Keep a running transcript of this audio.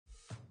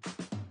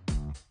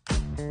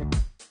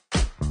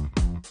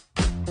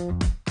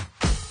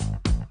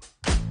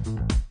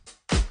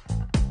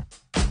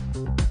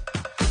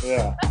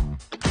Yeah.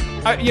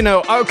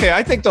 Okay,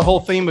 I think the whole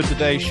theme of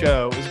today's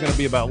show is going to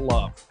be about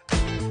love.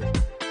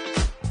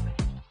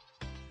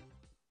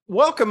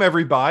 Welcome,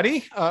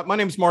 everybody. My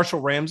name is Marshall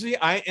Ramsey.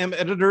 I am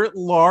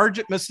editor-at-large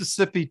at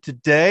Mississippi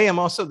Today. I'm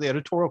also the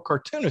editorial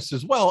cartoonist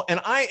as well,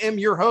 and I am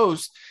your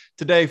host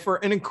today for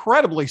an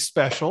incredibly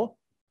special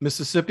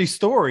Mississippi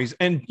Stories.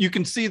 And you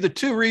can see the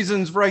two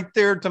reasons right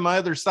there to my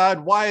other side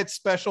why it's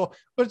special,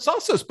 but it's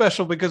also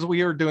special because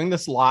we are doing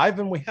this live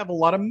and we have a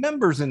lot of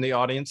members in the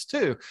audience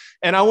too.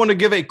 And I want to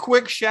give a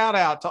quick shout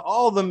out to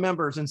all the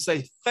members and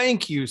say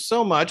thank you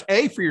so much,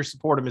 A, for your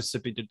support of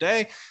Mississippi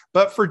Today,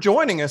 but for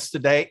joining us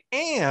today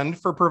and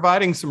for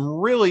providing some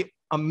really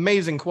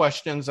amazing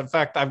questions. In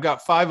fact, I've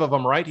got 5 of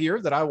them right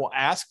here that I will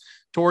ask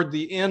toward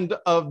the end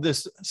of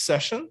this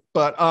session.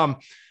 But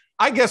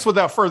I guess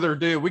without further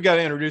ado, we got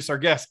to introduce our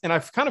guests. And I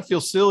kind of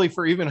feel silly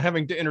for even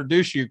having to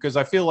introduce you because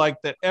I feel like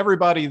that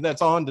everybody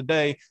that's on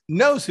today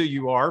knows who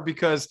you are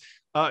because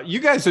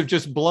you guys have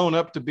just blown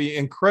up to be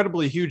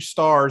incredibly huge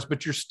stars,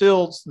 but you're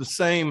still the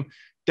same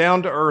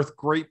down-to-earth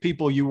great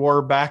people you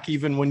were back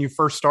even when you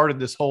first started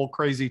this whole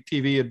crazy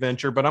TV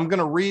adventure. But I'm going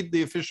to read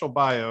the official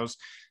bios.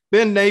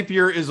 Ben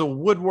Napier is a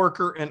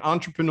woodworker and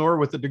entrepreneur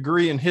with a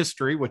degree in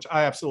history, which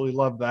I absolutely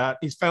love that.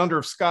 He's founder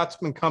of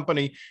Scotsman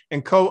Company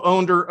and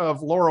co-owner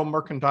of Laurel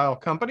Mercantile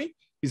Company.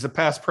 He's a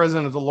past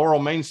president of the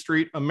Laurel Main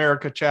Street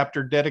America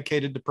chapter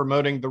dedicated to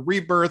promoting the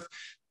rebirth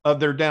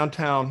of their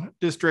downtown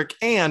district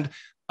and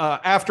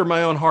after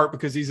my own heart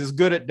because he's as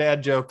good at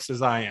dad jokes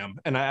as I am.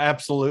 And I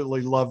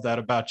absolutely love that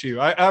about you.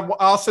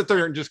 I'll sit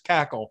there and just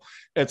cackle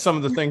at some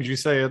of the things you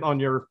say on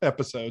your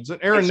episodes.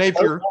 And Erin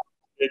Napier,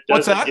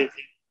 what's that?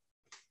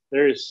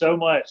 There is so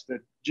much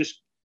that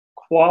just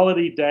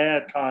quality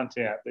dad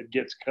content that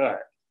gets cut.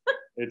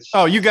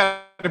 You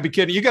got to be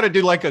kidding! You got to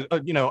do like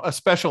a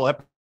special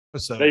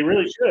episode. They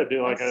really should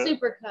do like a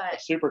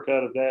super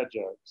cut of dad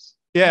jokes.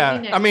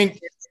 Yeah, I mean,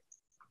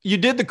 you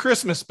did the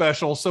Christmas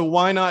special, so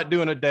why not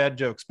doing a dad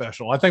joke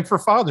special? I think for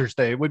Father's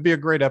Day it would be a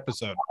great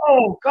episode.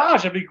 Oh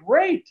gosh, it'd be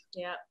great.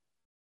 Yeah.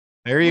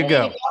 There you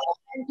go.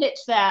 Pitch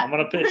that. I'm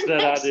gonna pitch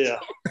that idea.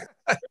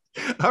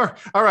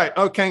 All right.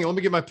 Okay. Let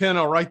me get my pen.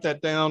 I'll write that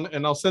down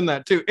and I'll send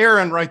that to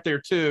Erin right there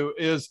too.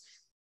 Is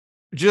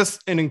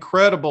just an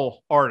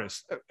incredible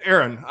artist.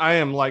 Erin, I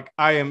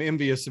am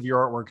envious of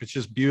your artwork. It's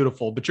just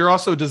beautiful, but you're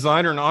also a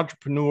designer and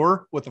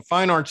entrepreneur with a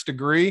fine arts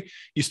degree.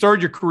 You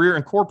started your career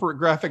in corporate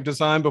graphic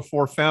design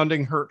before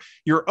founding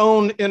your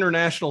own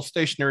international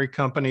stationery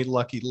company,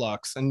 Lucky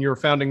Lux. And you're a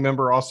founding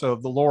member also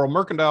of the Laurel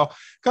Mercantile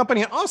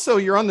Company. Also,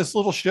 you're on this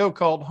little show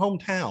called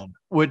Hometown,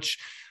 which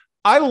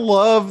I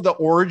love the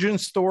origin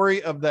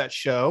story of that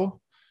show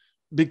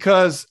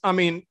because, I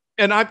mean,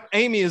 and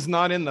Amy is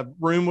not in the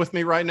room with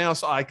me right now,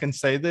 so I can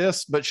say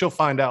this, but she'll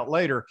find out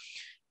later.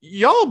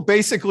 Y'all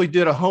basically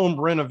did a home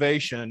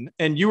renovation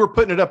and you were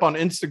putting it up on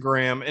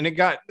Instagram and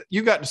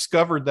you got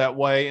discovered that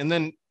way. And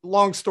then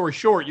long story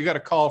short, you got a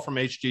call from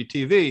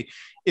HGTV.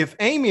 If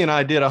Amy and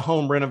I did a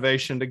home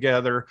renovation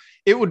together,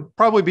 it would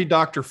probably be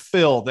Dr.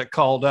 Phil that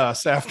called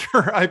us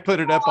after I put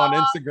it up on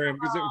Instagram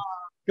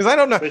because I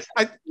don't know.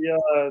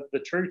 The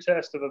true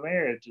test of a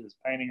marriage is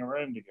painting a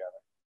room together.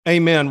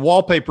 Amen.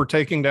 Wallpaper,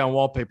 taking down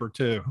wallpaper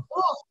too.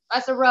 Oh,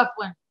 that's a rough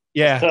one.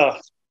 Yeah.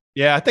 Tough.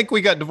 Yeah. I think we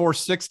got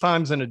divorced 6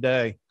 times in a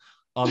day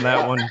on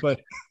that one,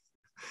 but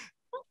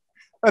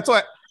that's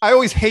why I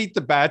always hate The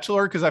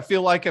Bachelor because I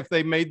feel like if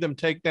they made them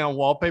take down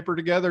wallpaper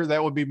together,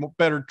 that would be a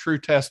better true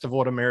test of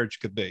what a marriage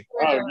could be.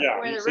 Where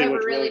the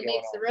rubber really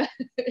meets the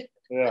road.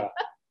 Yeah.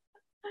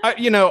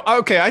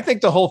 Okay, I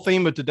think the whole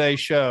theme of today's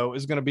show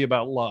is going to be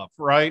about love,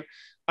 right?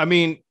 I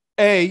mean,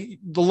 the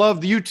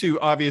love you two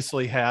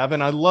obviously have,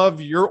 and I love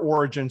your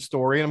origin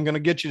story, and I'm going to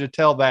get you to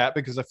tell that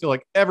because I feel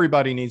like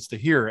everybody needs to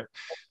hear it.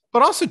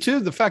 But also, too,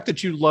 the fact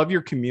that you love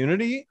your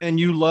community and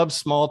you love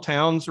small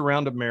towns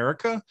around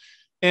America.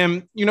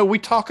 And, we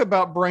talk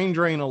about brain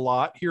drain a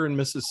lot here in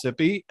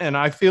Mississippi, and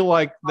I feel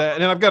like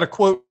that, and I've got a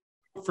quote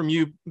from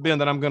you, Ben,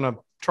 that I'm going to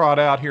trot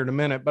out here in a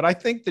minute, but I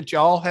think that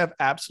y'all have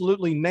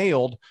absolutely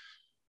nailed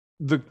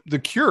the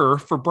cure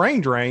for brain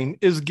drain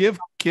is give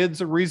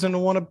kids a reason to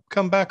want to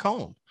come back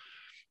home.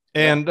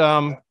 And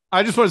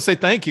I just want to say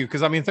thank you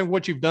because I mean, think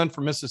what you've done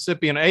for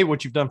Mississippi and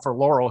what you've done for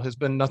Laurel has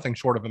been nothing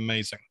short of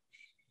amazing.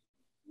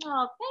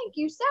 Oh, thank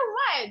you so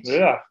much.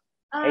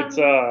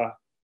 Yeah,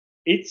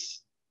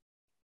 it's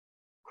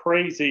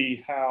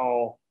crazy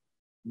how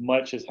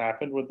much has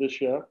happened with this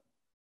show.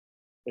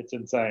 It's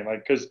insane.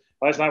 Like, because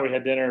last night we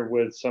had dinner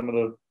with some of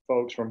the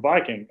folks from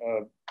Viking,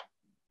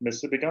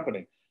 Mississippi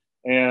Company.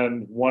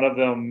 And one of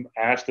them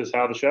asked us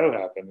how the show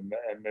happened.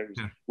 And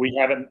we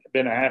haven't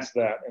been asked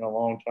that in a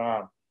long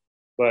time.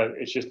 But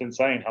it's just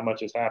insane how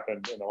much has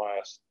happened in the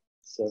last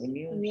 7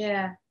 years.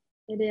 Yeah,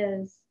 it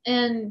is.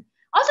 And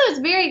also it's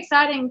very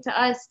exciting to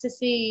us to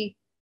see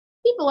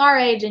people our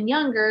age and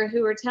younger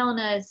who are telling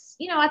us,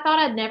 I thought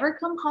I'd never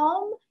come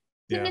home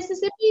to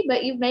Mississippi,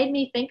 but you've made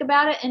me think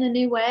about it in a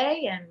new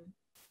way.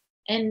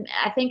 And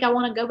I think I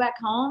want to go back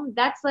home.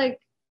 That's like,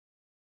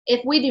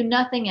 if we do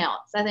nothing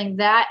else, I think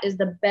that is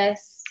the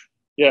best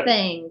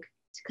thing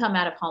to come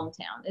out of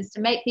hometown, is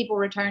to make people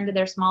return to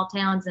their small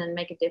towns and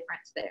make a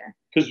difference there.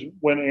 Because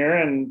when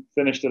Erin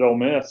finished at Ole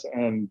Miss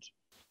and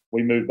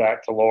we moved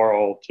back to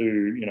Laurel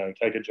to,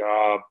 take a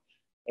job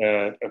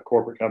at a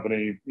corporate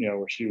company,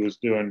 where she was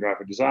doing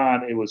graphic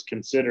design, it was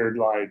considered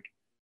like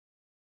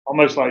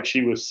almost like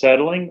she was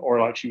settling or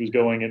like she was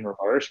going in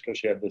reverse, because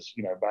she had this,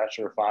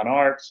 Bachelor of Fine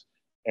Arts,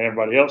 and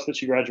everybody else that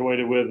she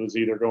graduated with was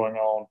either going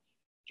on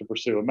to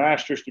pursue a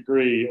master's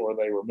degree or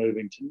they were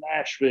moving to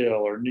Nashville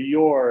or New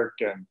York,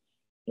 and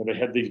they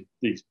had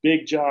these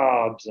big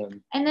jobs.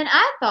 And then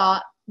I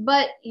thought,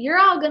 but you're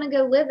all going to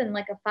go live in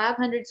like a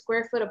 500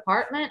 square foot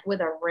apartment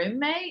with a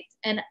roommate,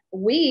 and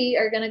we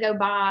are going to go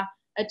buy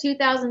a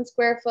 2,000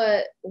 square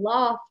foot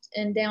loft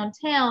in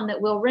downtown that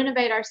we'll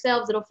renovate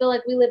ourselves. It'll feel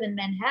like we live in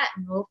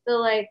Manhattan. We'll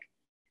feel like,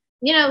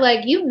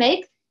 like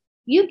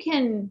you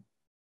can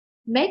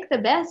make the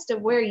best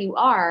of where you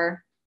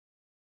are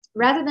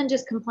rather than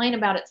just complain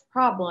about its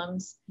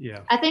problems.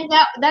 Yeah. I think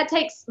that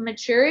takes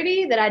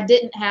maturity that I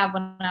didn't have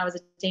when I was a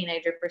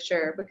teenager, for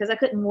sure, because I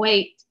couldn't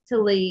wait to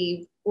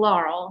leave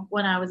Laurel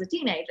when I was a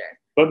teenager.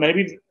 But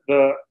maybe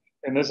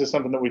and this is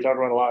something that we talk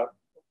about a lot,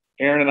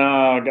 Erin and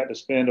I got to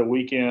spend a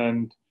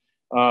weekend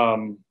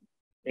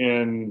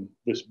in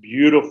this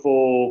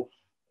beautiful,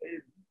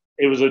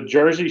 it was a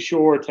Jersey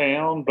Shore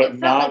town, but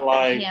not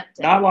like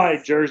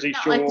Jersey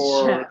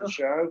Shore, the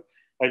show.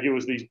 Like, it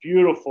was these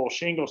beautiful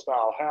shingle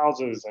style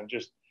houses and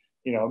just,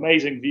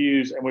 amazing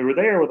views. And we were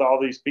there with all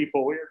these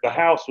people. The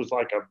house was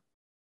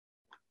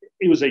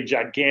it was a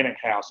gigantic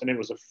house, and it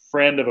was a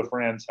friend of a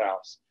friend's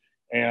house.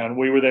 And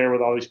we were there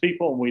with all these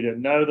people, and we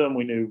didn't know them.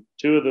 We knew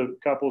two of the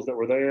couples that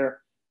were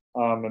there.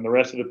 And the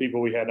rest of the people,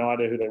 we had no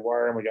idea who they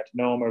were, and we got to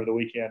know them over the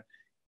weekend.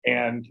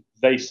 And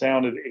they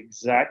sounded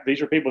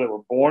these are people that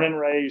were born and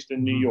raised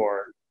in New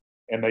York,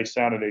 and they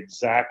sounded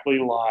exactly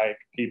like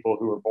people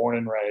who were born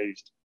and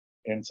raised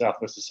in South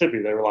Mississippi.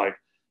 They were like,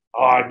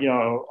 I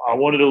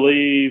wanted to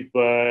leave,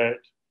 but,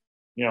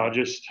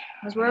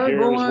 that's where I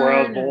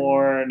was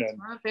born, and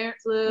where my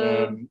parents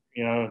live. And,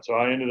 so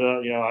I ended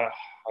up, I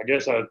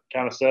guess I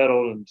kind of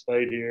settled and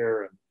stayed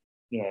here.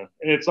 And,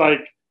 and it's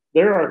like,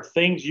 there are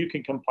things you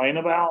can complain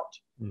about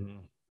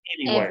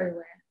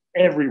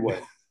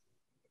everywhere.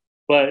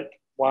 But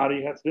why do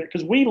you have to do it?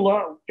 Because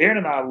Erin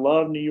and I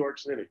love New York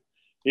City.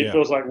 It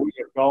feels like we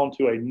have gone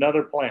to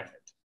another planet.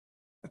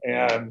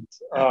 And,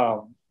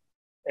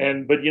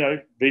 but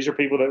these are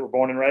people that were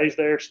born and raised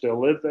there,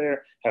 still live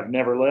there, have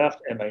never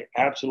left, and they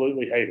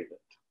absolutely hated it.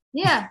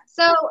 Yeah.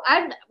 So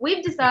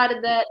we've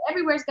decided that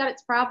everywhere's got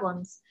its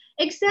problems,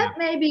 except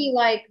maybe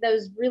like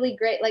those really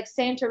great, like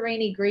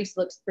Santorini, Greece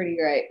looks pretty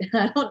great.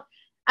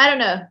 I don't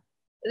know.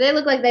 They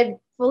look like they've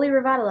fully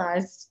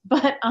revitalized,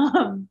 but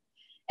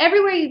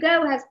everywhere you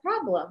go has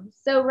problems.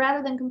 So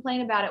rather than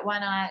complain about it, why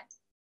not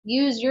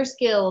use your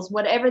skills,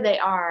 whatever they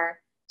are,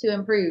 to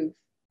improve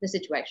the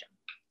situation?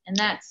 And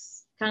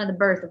that's kind of the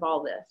birth of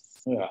all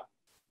this. Yeah.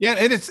 Yeah.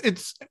 And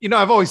it's,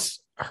 I've always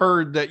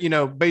heard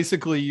that,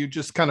 basically you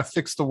just kind of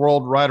fix the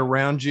world right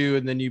around you,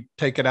 and then you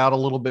take it out a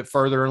little bit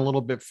further and a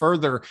little bit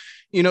further.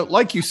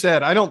 Like you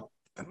said, I don't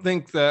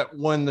think that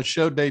when the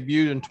show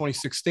debuted in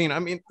 2016, I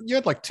mean, you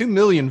had like 2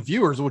 million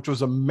viewers, which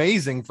was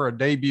amazing for a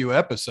debut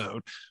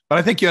episode. But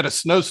I think you had a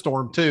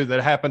snowstorm too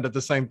that happened at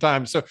the same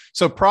time.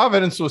 So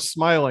Providence was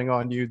smiling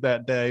on you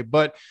that day.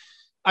 But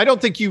I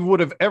don't think you would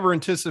have ever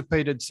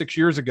anticipated 6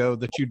 years ago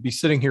that you'd be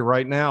sitting here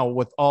right now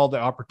with all the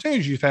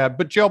opportunities you've had.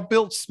 But y'all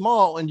built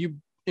small, and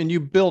you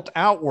built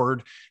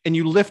outward, and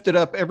you lifted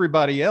up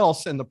everybody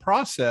else in the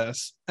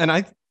process. And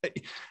I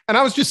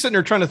was just sitting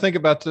there trying to think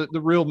about the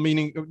real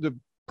meaning,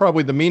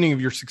 probably the meaning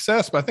of your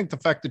success. But I think the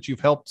fact that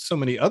you've helped so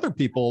many other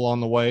people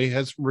along the way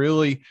has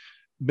really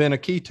been a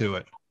key to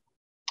it.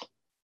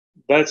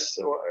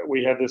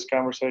 We had this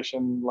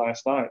conversation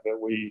last night that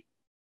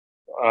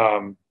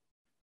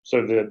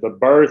so the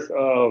birth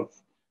of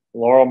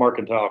Laurel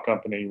Mercantile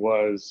Company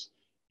was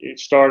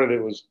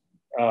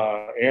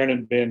Erin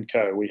and Ben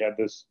Co. We had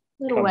this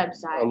a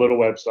little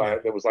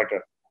website that was like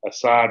a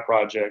side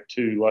project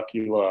to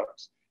Lucky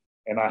Lux.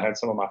 And I had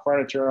some of my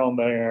furniture on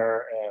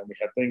there, and we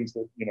had things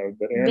that,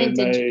 that Erin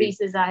vintage made.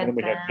 Pieces I had and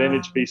we found. had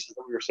vintage pieces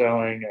that we were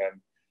selling.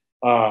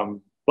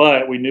 And,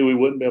 but we knew we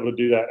wouldn't be able to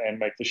do that and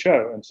make the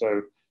show. And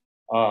so,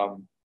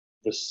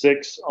 the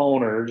 6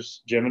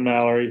 owners, Jim and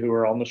Mallory, who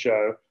were on the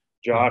show,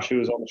 Josh, who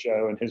was on the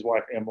show, and his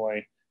wife,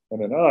 Emily,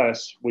 and then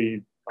us,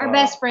 our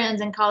best friends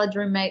and college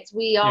roommates,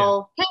 we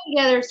all came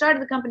together,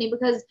 started the company,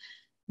 because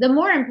the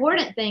more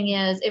important thing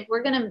is, if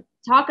we're going to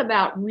talk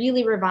about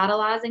really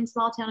revitalizing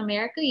small town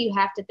America, you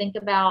have to think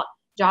about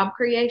job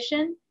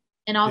creation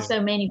and also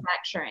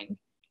manufacturing.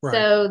 Right.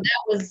 So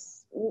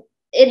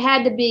it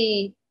had to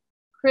be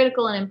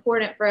critical and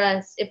important for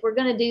us. If we're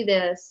going to do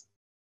this,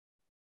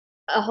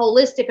 a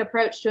holistic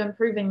approach to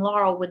improving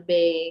Laurel would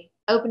be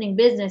opening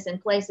business in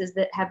places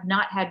that have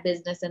not had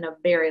business in a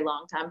very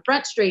long time.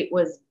 Front Street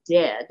was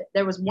dead.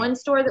 There was one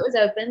store that was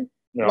open.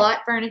 Yeah. Lot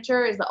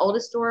Furniture is the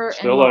oldest store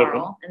in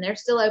Laurel, and they're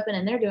still open,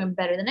 and they're doing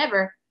better than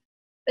ever.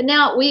 But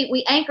now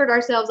we anchored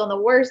ourselves on the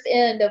worst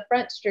end of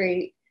Front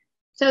Street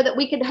so that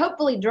we could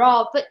hopefully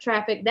draw foot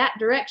traffic that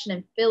direction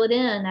and fill it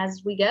in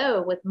as we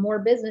go with more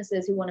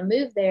businesses who want to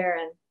move there.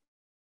 And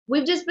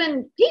we've just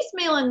been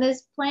piecemealing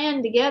this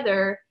plan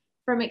together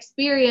from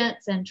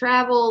experience and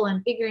travel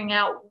and figuring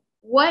out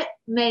what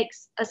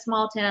makes a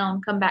small town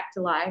come back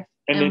to life.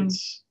 And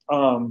it's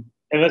and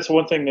that's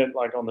one thing that,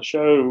 like, on the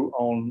show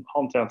on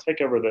Hometown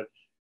Takeover, that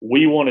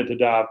we wanted to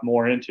dive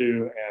more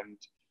into,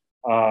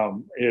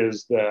 and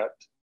is that,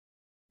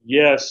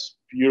 yes,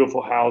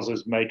 beautiful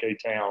houses make a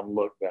town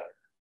look better.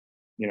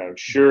 You know,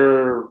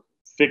 sure,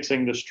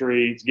 fixing the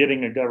streets,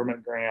 getting a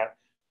government grant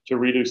to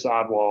redo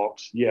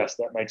sidewalks, yes,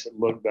 that makes it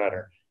look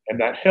better, and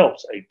that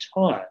helps a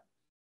ton.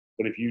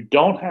 But if you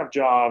don't have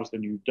jobs,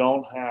 then you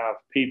don't have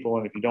people,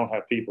 and if you don't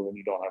have people, then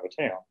you don't have a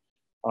town.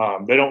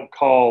 They don't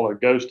call a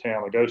ghost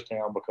town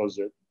because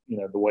it, you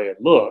know, the way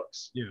it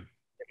looks. Yeah,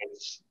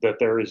 it's that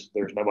there's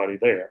nobody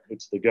there.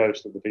 It's the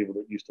ghost of the people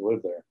that used to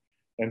live there.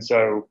 And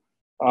so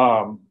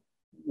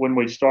when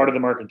we started the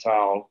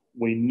Mercantile,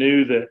 we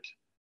knew that,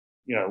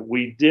 you know,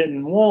 we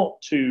didn't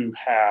want to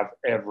have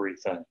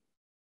everything.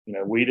 You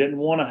know, we didn't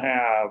want to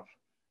have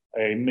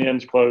a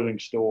men's clothing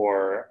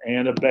store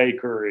and a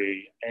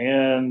bakery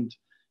and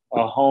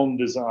a home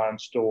design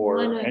store.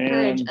 We want to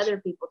encourage other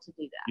people to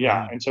do that.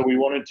 Yeah. And so we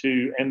wanted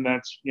to, and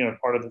that's, you know,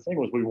 part of the thing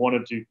was we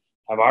wanted to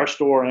have our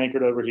store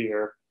anchored over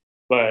here.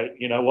 But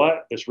you know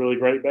what? This really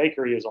great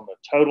bakery is on the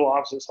total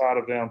opposite side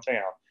of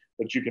downtown.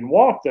 But you can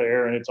walk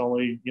there and it's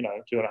only, you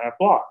know, 2.5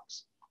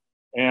 blocks.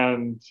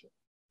 And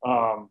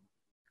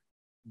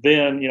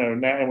then, you know,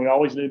 now, and we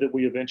always knew that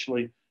we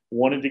eventually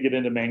wanted to get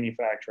into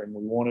manufacturing.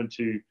 We wanted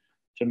to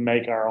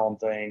make our own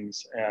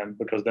things, and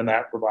because then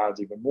that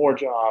provides even more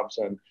jobs.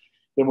 And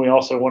then we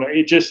also want to,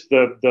 it just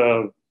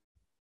the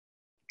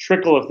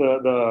trickle of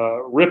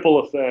the ripple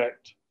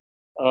effect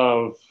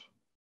of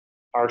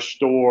our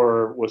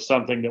store was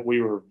something that we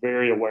were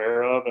very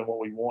aware of and what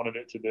we wanted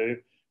it to do.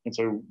 And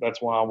so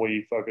that's why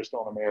we focused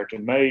on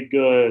American made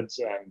goods.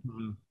 And you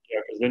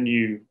know, because then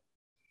you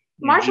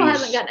Marshall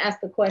hasn't gotten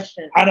asked the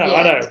question. I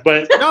know,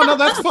 but no,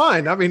 that's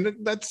fine. I mean,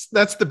 that's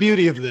the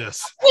beauty of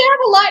this. We have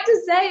a lot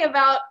to say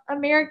about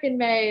American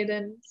made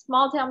and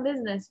small town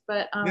business,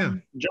 but job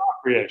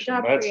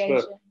creation.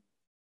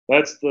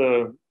 That's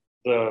the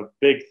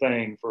big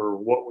thing for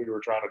what we were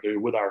trying to do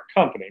with our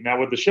company. Now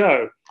with the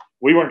show,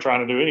 we weren't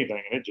trying to do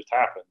anything, and it just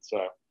happened.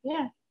 So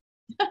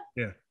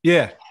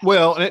yeah.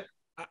 Well,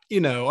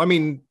 you know, I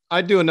mean,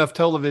 I do enough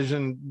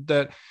television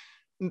that,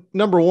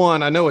 number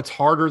one, I know it's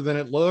harder than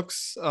it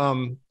looks.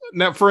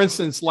 Now, for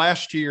instance,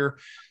 last year,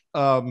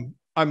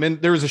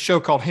 there was a show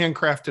called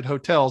Handcrafted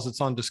Hotels.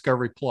 It's on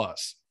Discovery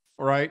Plus,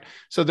 right?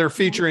 So they're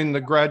featuring the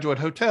graduate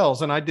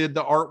hotels, and I did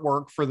the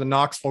artwork for the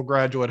Knoxville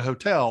Graduate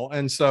Hotel.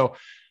 And so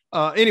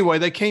anyway,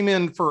 they came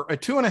in for a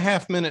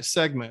 2.5-minute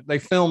segment. They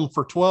filmed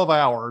for 12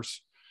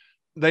 hours.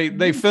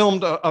 They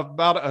filmed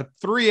about a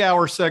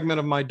 3-hour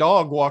segment of my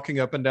dog walking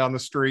up and down the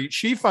street.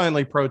 She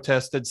finally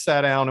protested,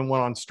 sat down, and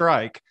went on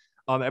strike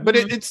on that. But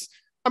it's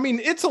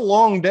a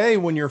long day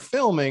when you're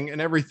filming and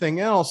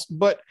everything else,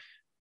 but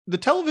the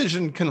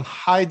television can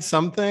hide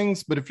some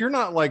things. But if you're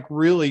not like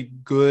really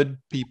good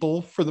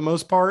people, for the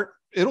most part,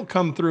 it'll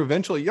come through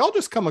eventually. Y'all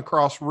just come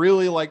across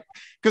really like,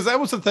 because that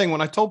was the thing when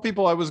I told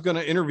people I was going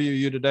to interview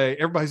you today,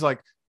 everybody's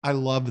like, I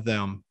love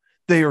them.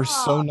 They are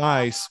so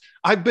nice.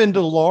 I've been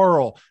to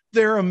Laurel.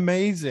 They're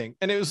amazing.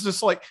 And it was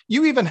just like,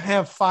 you even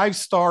have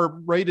 5-star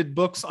rated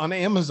books on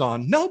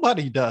Amazon.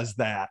 Nobody does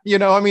that. You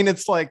know, I mean,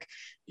 it's like,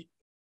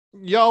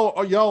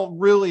 y'all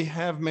really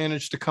have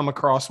managed to come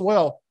across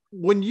well.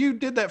 When you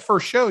did that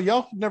first show,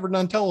 y'all had never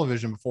done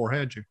television before,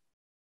 had you?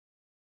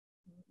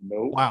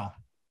 Nope. Wow.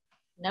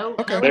 No,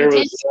 okay. There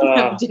was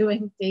of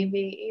doing TV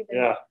either.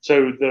 Yeah.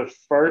 So the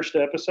first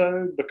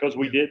episode, because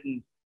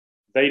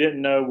they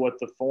didn't know what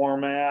the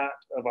format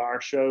of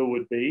our show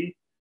would be.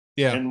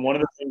 Yeah. And one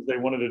of the things they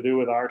wanted to do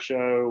with our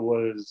show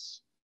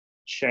was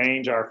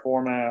change our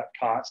format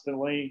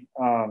constantly,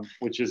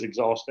 which is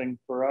exhausting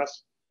for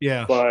us.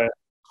 Yeah. But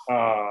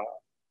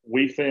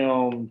we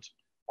filmed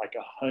like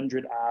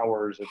 100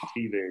 hours of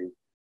TV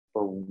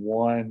for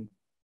one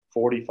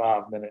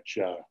 45-minute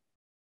show.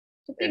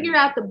 To figure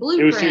out the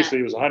blueprint.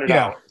 It was 100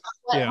 hours.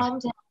 What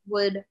Hometown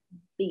would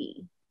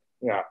be.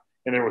 Yeah.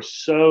 And there was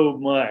so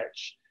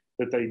much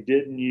that they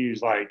didn't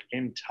use, like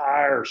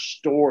entire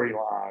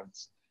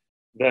storylines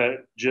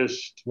that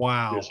just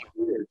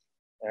disappeared.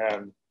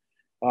 And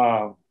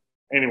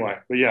anyway,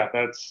 but yeah,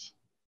 that's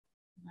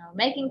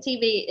making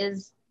TV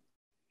is,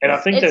 and I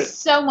think it's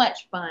so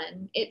much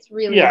fun. It's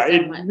really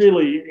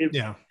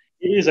it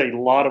is a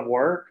lot of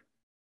work.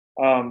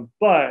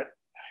 But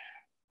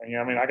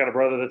I mean, I got a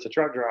brother that's a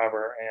truck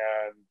driver,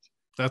 and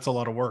that's a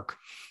lot of work.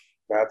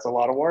 That's a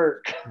lot of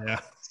work. Yeah,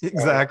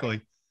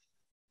 exactly.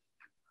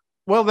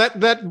 Well,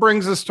 that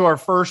brings us to our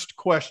first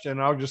question.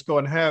 I'll just go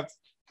and have,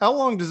 how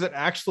long does it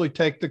actually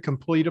take to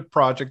complete a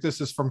project?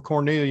 This is from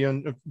Cornelia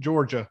in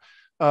Georgia.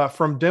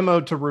 From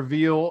demo to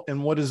reveal,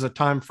 and what is a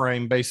time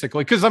frame,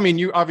 basically? Because I mean,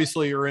 you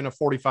obviously are in a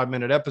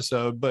 45-minute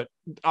episode, but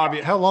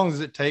how long does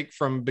it take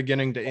from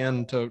beginning to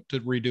end to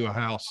redo a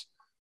house?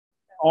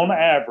 on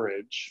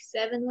average,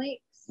 7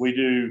 weeks. We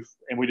do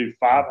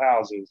 5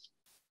 houses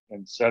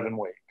in 7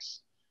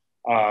 weeks.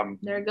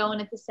 They're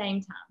going at the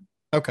same time.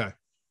 Okay.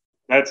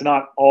 That's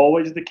not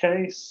always the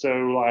case. So,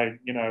 like,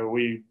 you know,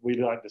 we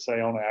like to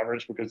say on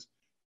average, because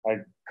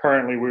like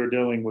currently we're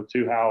dealing with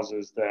 2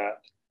 houses that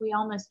we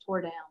almost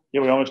tore down.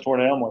 Yeah, we almost tore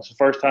down once. The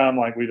first time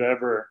like we've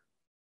ever.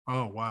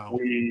 Oh wow.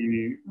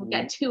 We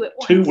got 2 at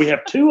once. We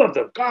have 2 of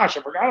them. Gosh,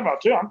 I forgot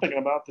about 2. I'm thinking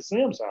about the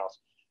Sims house.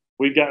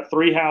 We've got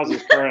 3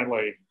 houses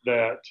currently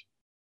that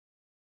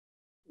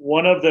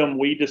one of them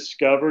we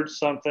discovered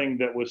something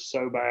that was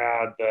so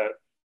bad that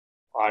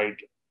like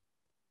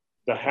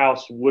the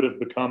house would have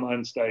become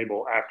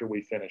unstable after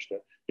we finished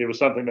it. It was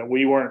something that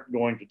we weren't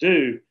going to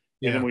do.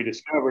 And then we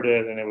discovered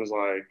it, and it was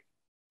like,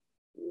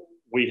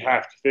 we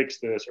have to fix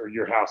this or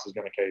your house is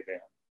going to cave in.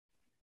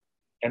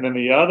 And then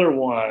the other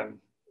one,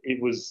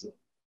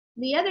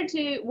 the other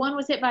 2, one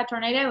was hit by a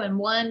tornado and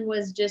one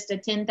was just a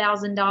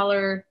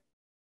 $10,000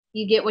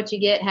 you get what you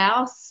get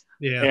house.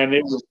 Yeah. And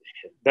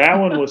that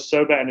one was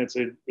so bad. And it's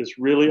this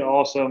really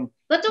awesome.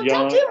 But don't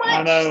talk too much.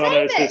 I know.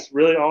 It's this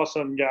really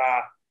awesome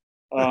guy.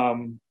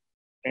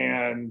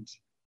 And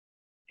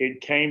it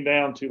came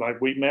down to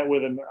like, we met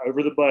with him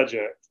over the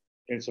budget.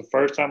 And it's the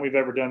first time we've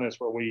ever done this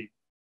where we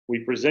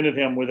presented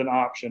him with an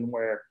option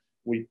where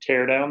we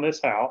tear down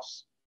this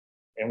house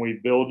and we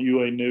build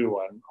you a new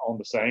one on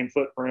the same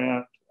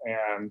footprint.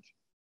 And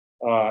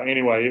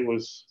anyway,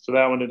 so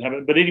that one didn't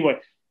happen. But anyway,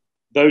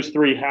 those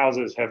 3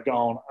 houses have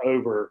gone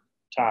over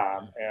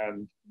time,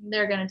 and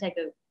they're going to take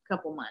a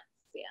couple months.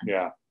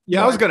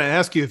 Yeah, I was going to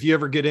ask you if you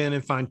ever get in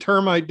and find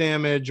termite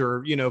damage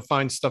or, you know,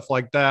 find stuff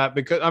like that,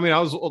 because I mean, I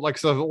was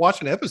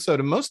watching an episode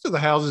and most of the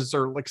houses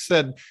are, like I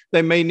said,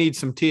 they may need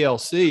some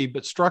TLC,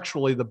 but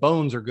structurally the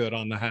bones are good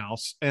on the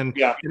house. And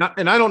I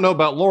don't know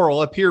about Laurel.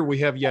 Up here we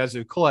have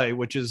Yazoo clay,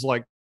 which is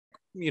like,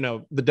 you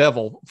know, the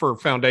devil for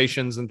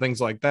foundations and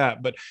things like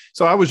that. But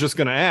so I was just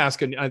going to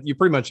ask, and you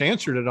pretty much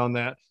answered it on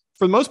that.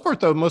 For the most part,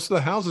 though, most of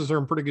the houses are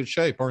in pretty good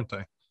shape, aren't they?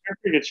 They're in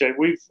pretty good shape.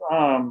 We've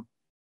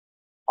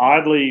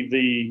oddly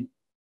the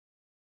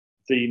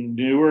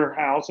newer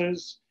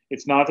houses,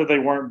 it's not that they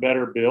weren't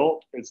better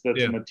built, it's that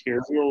the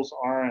materials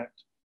aren't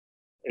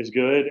as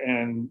good.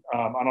 And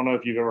I don't know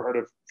if you've ever heard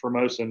of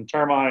Formosan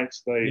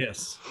termites. They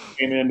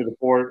came into the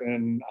port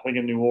and I think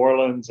in New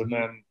Orleans, and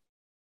then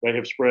they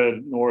have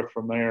spread north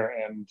from there,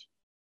 and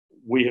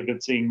we have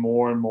been seeing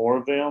more and more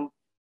of them.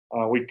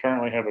 We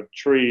currently have a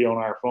tree on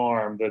our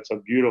farm that's a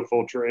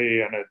beautiful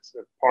tree, and it's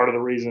part of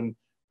the reason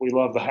we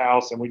love the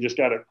house, and we just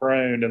got it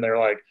pruned, and they're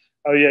like,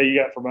 oh yeah, you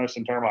got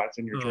Formosan termites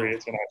in your tree.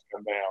 It's going to have to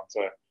come down.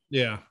 So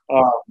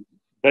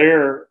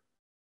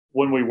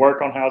when we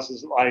work on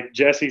houses, like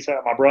Jesse's had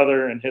my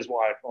brother and his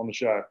wife on the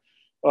show.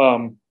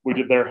 We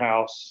did their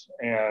house,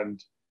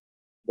 and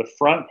the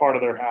front part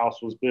of their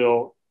house was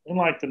built in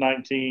like the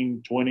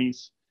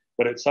 1920s,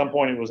 but at some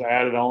point it was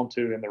added on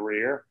to in the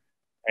rear.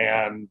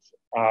 And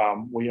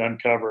we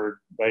uncovered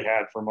they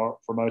had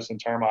Formosan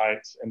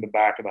termites in the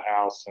back of the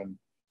house. And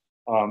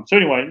so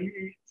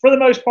anyway, for the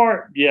most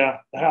part, the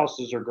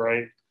houses are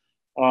great.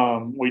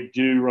 We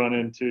do run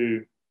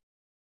into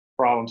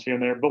problems here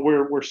and there, but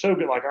we're so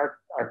good. Like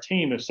our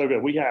team is so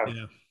good. We have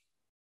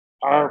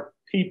our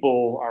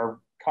people, our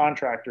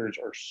contractors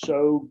are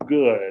so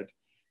good,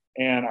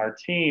 and our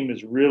team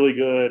is really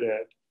good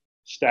at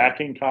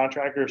stacking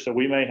contractors. So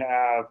we may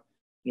have,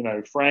 you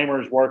know,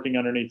 framers working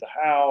underneath the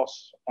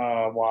house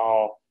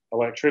while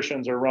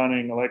electricians are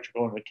running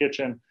electrical in the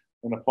kitchen,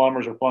 and the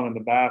plumbers are plumbing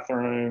the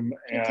bathroom.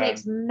 It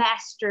takes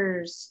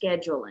masters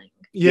scheduling.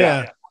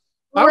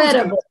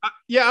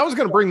 I was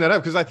going to bring that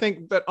up because I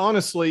think that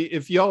honestly,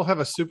 if y'all have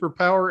a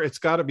superpower, it's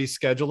got to be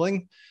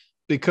scheduling,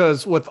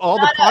 because with all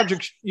the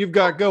projects you've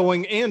got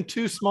going and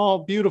 2 small,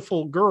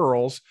 beautiful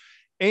girls.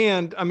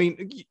 And I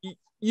mean,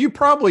 you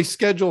probably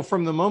schedule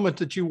from the moment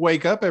that you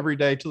wake up every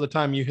day to the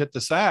time you hit the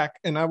sack.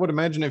 And I would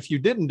imagine if you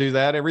didn't do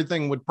that,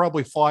 everything would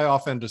probably fly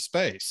off into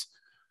space.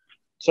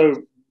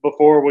 So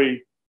before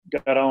we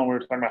got on, we were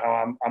talking about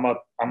how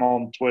I'm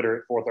on Twitter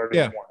at 4:30 in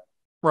the morning.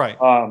 Right.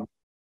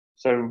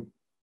 So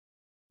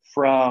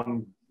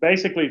from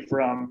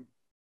 4:30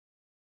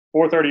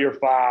 or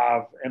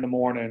 5 in the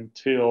morning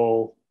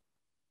till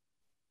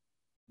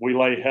we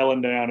lay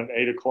Helen down at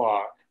 8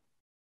 o'clock,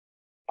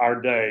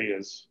 our day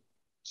is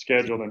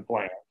scheduled and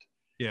planned.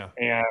 Yeah.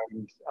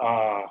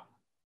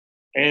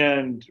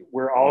 And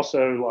we're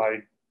also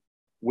like,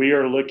 we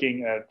are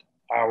looking at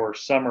our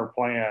summer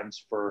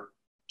plans for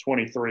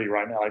 23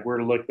 right now.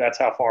 Like that's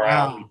how far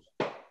out.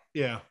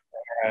 Yeah.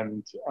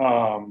 And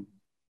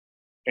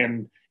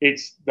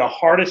it's the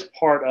hardest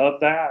part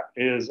of that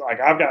is like,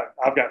 I've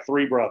got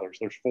 3 brothers.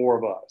 There's 4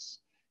 of us.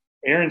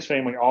 Erin's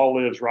family all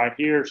lives right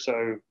here.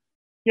 So,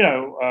 you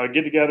know,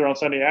 get together on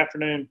Sunday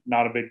afternoon,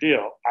 not a big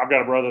deal. I've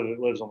got a brother that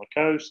lives on the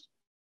coast.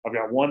 I've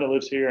got one that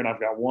lives here, and I've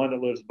got one that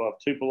lives above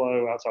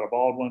Tupelo outside of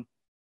Baldwin.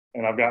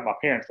 And I've got my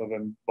parents live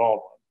in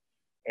Baldwin.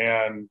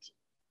 And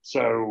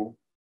so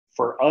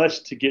for us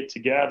to get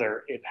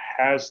together,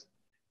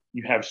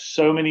 you have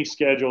so many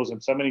schedules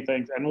and so many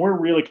things, and we're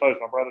really close,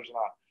 my brothers and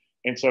I.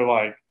 And so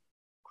like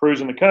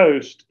cruising the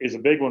coast is a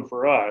big one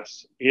for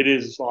us. It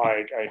is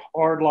like a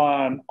hard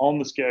line on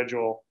the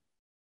schedule.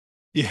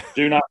 Yeah.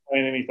 Do not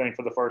plan anything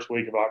for the first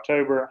week of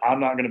October. I'm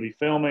not going to be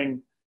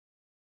filming.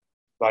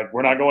 Like,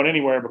 we're not going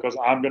anywhere because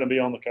I'm going to be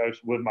on the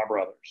coast with my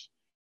brothers.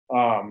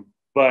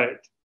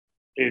 But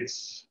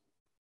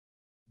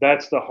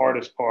that's the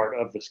hardest part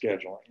of the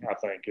scheduling, I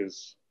think,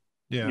 is,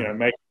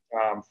 making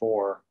time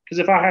for, because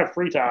if I have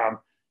free time,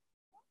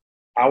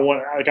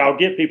 I'll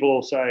get people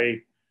who'll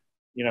say,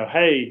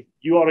 hey,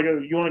 you want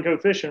to go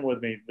fishing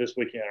with me this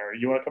weekend, or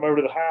you want to come over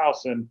to the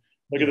house and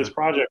look at this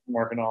project I'm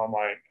working on.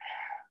 Like,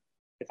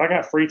 if I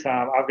got free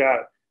time, I've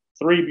got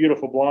 3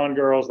 beautiful blonde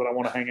girls that I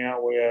want to hang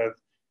out with,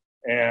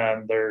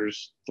 and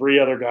there's 3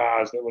 other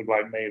guys that look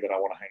like me that I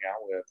want to hang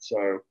out with.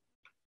 So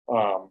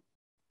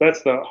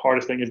that's the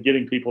hardest thing, is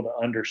getting people to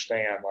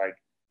understand. Like,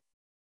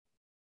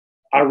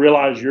 I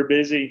realize you're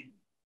busy.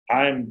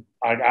 I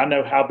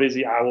know how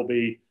busy I will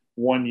be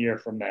 1 year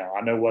from now.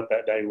 I know what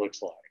that day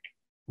looks like.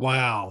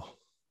 Wow.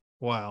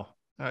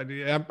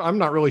 I'm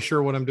not really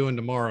sure what I'm doing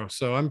tomorrow,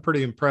 so I'm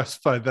pretty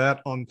impressed by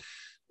that. On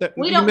that,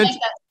 we don't make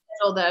that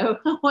schedule though.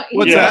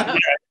 What's that? Yeah,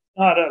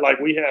 not like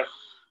we have.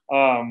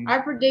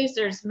 Our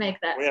producers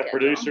make that. We have schedule.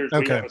 producers.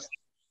 Okay.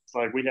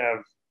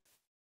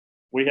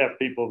 We have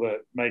people that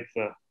make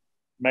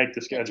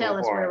the schedule. Tell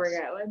us where us. we're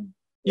going.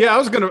 Yeah, I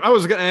was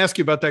gonna ask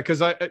you about that,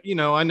 because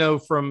I know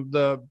from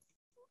the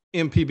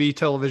MPB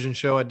television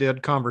show I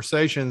did,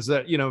 Conversations,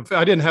 that if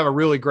I didn't have a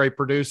really great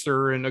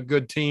producer and a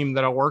good team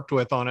that I worked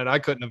with on it, I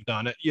couldn't have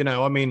done it.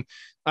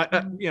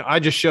 I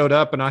just showed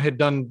up and I had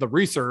done the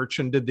research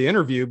and did the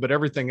interview, but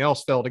everything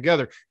else fell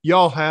together.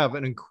 Y'all have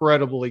an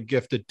incredibly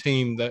gifted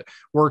team that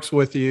works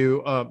with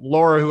you.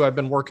 Laura, who I've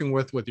been working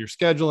with your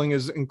scheduling,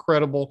 is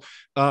incredible.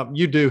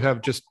 You do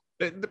have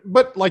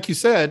but like you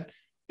said,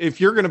 if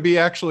you're going to be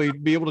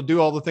able to do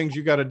all the things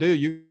you got to do,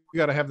 you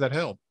got to have that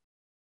help.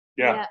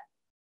 Yeah.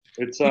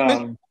 It's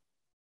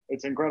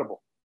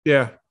incredible.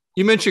 Yeah.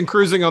 You mentioned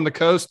cruising on the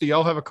coast. Do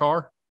y'all have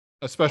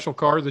a special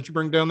car that you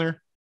bring down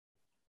there?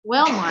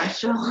 Well,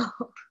 Marshall.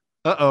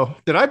 Uh-oh.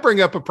 Did I bring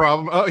up a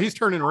problem? Oh, he's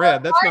turning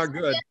red. That's not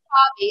good.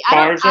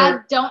 I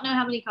don't know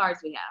how many cars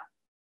we have.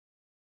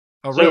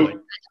 Oh, really?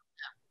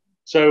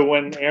 So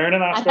when Erin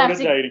and I started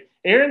dating,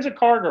 Erin's a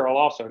car girl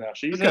also now.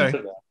 She's into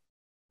that.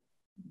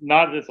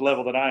 Not at the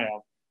level that I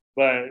am,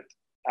 but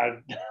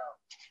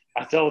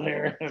I told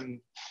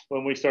Erin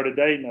when we started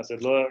dating, I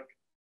said, look,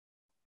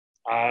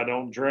 I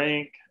don't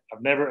drink.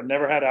 I've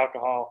never had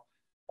alcohol.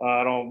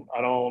 I don't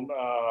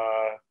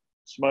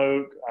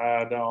smoke.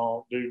 I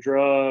don't do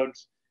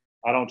drugs.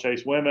 I don't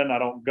chase women. I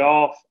don't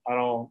golf. I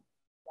don't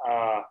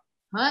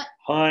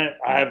hunt.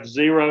 I have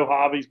 0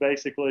 hobbies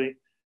basically,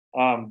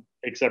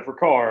 except for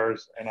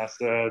cars. And I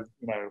said,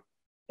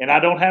 and I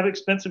don't have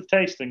expensive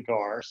taste in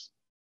cars.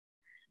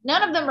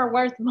 None of them are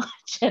worth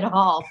much at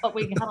all, but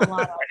we got a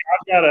lot of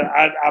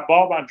I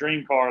bought my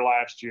dream car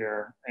last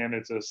year, and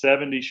it's a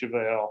 70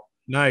 Chevelle.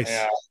 Nice.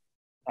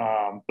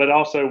 And, but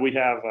also we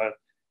have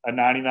a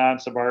 99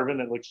 Suburban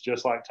that looks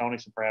just like Tony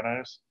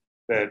Soprano's.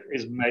 That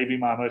is maybe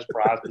my most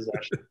prized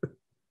possession.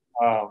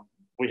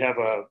 We have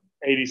a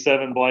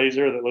 87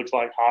 Blazer that looks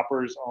like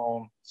Hopper's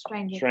on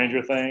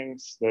Stranger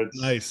Things.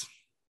 That's nice.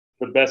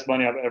 The best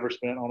money I've ever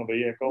spent on a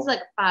vehicle. It's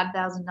like a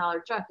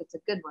 $5,000 truck. It's a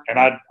good one. And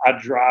I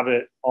drive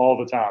it all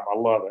the time. I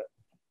love it.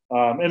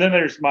 And then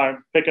there's my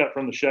pickup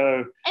from the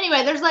show.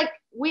 Anyway, there's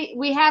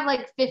we have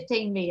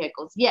 15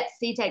 vehicles. Yes,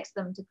 he takes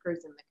them to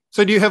cruising.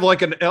 So do you have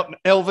like an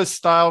Elvis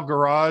style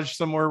garage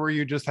somewhere where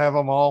you just have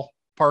them all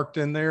parked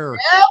in there? Or?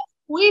 No,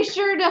 we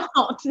sure don't.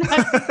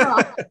 That's the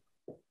problem.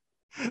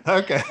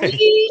 Okay.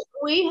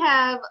 We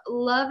have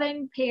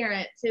loving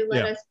parents who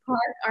let us park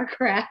our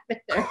crap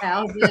at their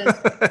houses.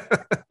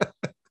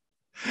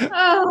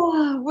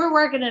 Oh, we're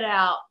working it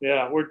out.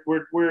 Yeah,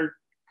 we're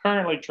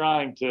currently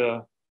trying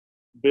to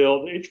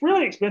build. It's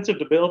really expensive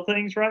to build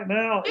things right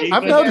now.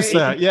 I've noticed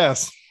that.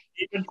 Yes.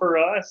 Even for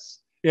us.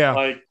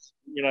 Yeah.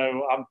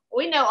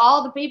 We know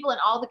all the people and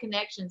all the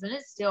connections, and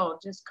it still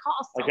just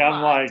costs a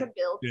lot to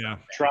build. Yeah.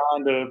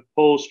 Trying to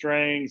pull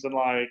strings and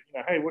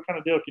hey, what kind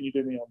of deal can you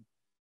do me on?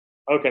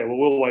 Okay, well,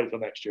 we'll wait till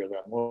next year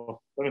then.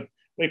 Let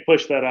me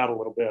push that out a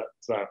little bit.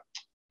 So.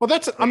 Well,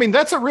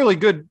 that's a really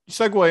good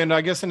segue. And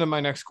I guess into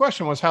my next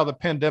question was how the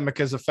pandemic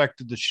has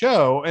affected the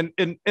show. And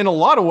in a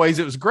lot of ways,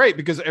 it was great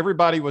because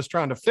everybody was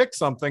trying to fix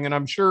something. And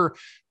I'm sure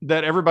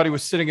that everybody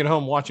was sitting at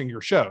home watching your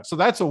show. So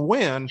that's a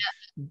win.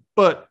 Yeah.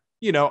 But,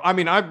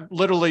 I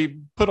literally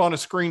put on a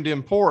screened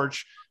in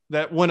porch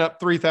that went up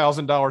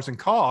 $3,000 in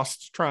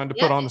costs trying to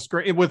put on the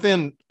screen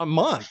within a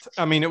month.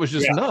 I mean, it was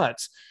just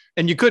nuts.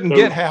 And you couldn't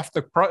get half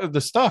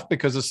the stuff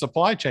because of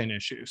supply chain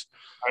issues.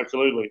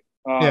 Absolutely.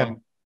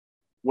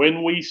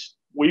 When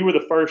we were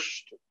the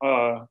first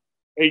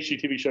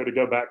HGTV show to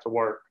go back to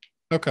work.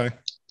 Okay.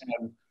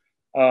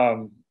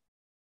 And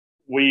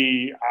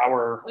we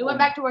went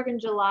back to work in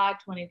July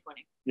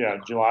 2020. Yeah,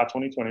 July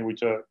 2020. We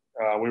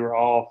were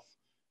off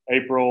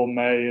April,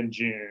 May, and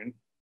June,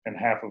 and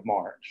half of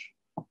March.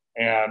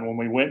 And when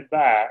we went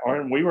back,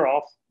 or we were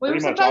off. We were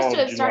supposed to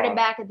have started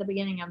back at the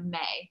beginning of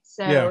May.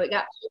 So it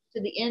got pushed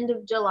to the end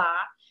of July.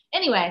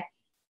 Anyway,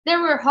 there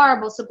were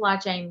horrible supply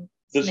chain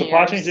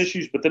supply chain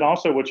issues, but then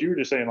also what you were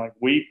just saying, like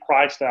we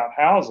priced out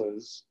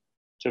houses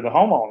to the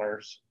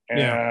homeowners.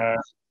 And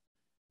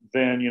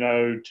then,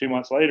 2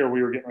 months later,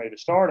 we were getting ready to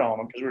start on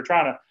them because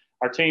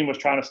our team was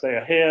trying to stay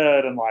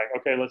ahead and like,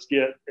 okay, let's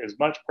get as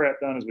much prep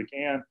done as we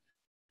can.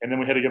 And then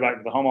we had to go back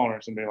to the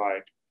homeowners and be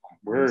like,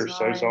 we're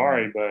so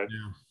sorry, but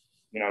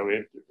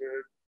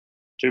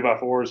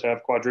 2x4s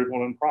have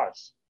quadrupled in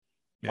price.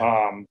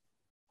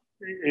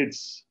 It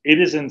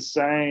is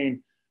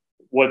insane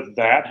what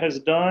that has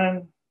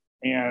done,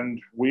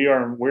 and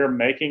we're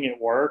making it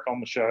work on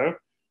the show.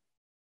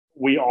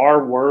 We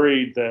are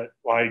worried that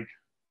like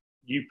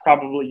you've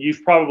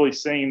probably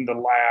seen the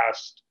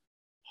last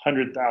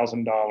 $100,000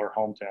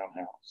 hometown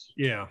house.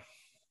 Yeah,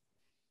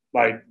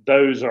 like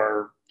those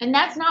are, and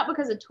that's not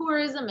because of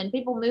tourism and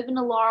people moving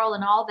to Laurel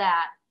and all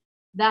that.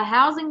 The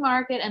housing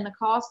market and the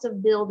cost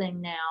of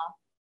building now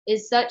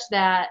is such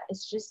that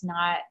it's just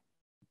not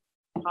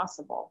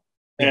possible.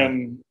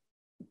 And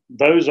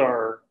those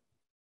are,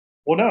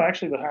 well, no,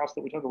 actually the house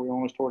that we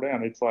almost tore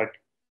down, it's going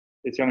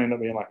to end up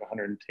being like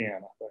 110, I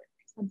think.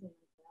 Something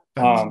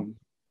like that.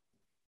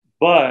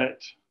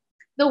 But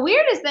the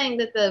weirdest thing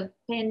that the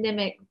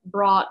pandemic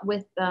brought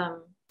with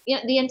the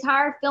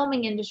entire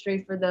filming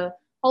industry for the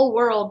whole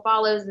world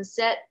follows a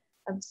set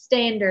of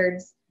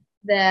standards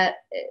that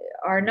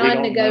are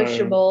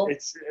non-negotiable.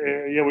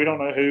 We don't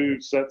know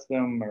who sets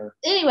them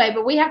anyway,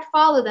 but we have to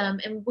follow them,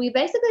 and we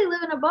basically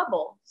live in a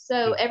bubble.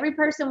 So every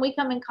person we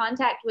come in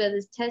contact with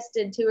is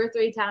tested 2 or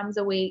 3 times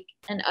a week,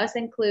 and us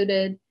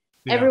included.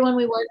 Everyone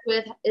we work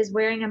with is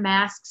wearing a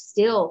mask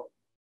still.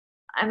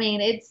 I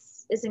mean,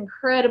 it's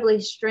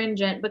incredibly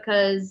stringent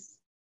because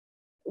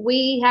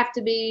we have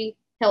to be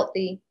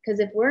healthy, because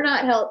if we're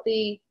not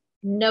healthy,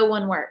 no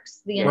one works.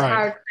 The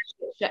entire country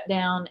gets shut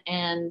down,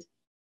 and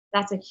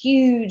that's a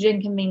huge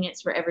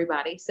inconvenience for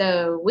everybody.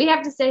 So we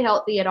have to stay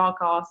healthy at all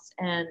costs.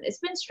 And it's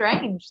been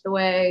strange the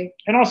way.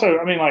 And also,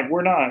 I mean, like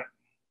we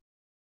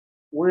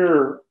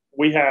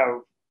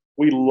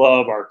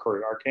love our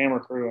crew, our camera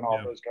crew and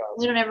all those guys.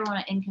 We don't ever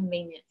want to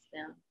inconvenience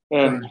them.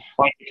 And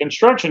like the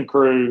construction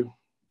crew,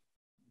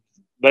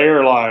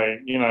 they're like,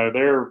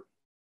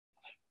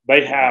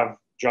 they have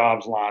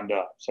jobs lined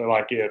up. So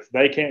like if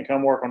they can't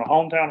come work on a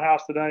hometown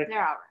house today, they're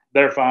all right.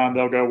 They're fine.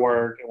 They'll go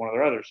work at one of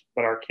their others.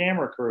 But our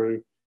camera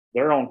crew,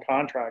 they're on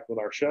contract with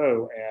our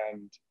show,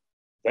 and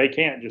they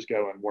can't just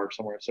go and work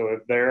somewhere. So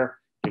if they're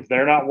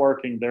not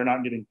working, they're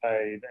not getting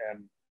paid.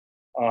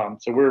 And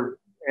so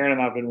Erin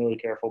and I have been really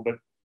careful. But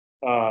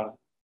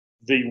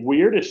the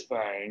weirdest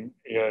thing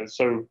is,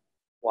 so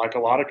like a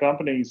lot of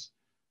companies,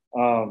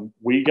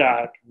 we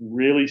got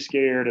really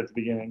scared at the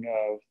beginning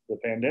of the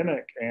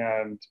pandemic,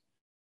 and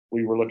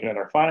we were looking at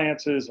our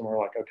finances, and we're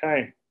like,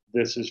 okay,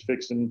 this is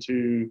fixing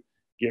to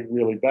get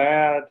really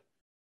bad.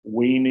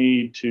 We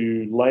need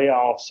to lay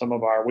off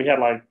we had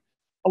like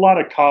a lot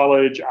of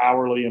college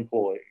hourly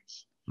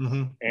employees.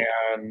 Mm-hmm.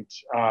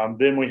 And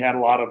then we had a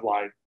lot of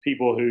like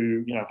people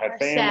who, had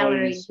families.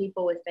 Salaried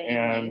people with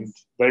families. And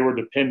they were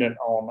dependent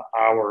on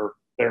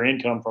their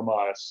income from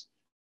us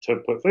to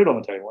put food on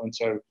the table. And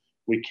so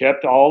we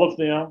kept all of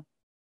them,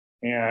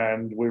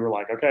 and we were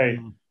like, okay,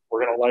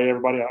 we're going to lay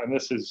everybody out. And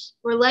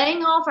we're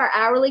laying off our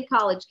hourly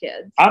college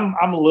kids. I'm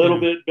a little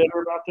bit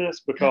bitter about this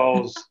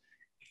because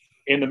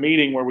in the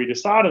meeting where we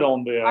decided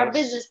on this, our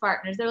business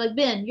partners, they're like,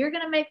 Ben, you're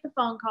going to make the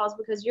phone calls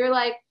because you're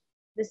like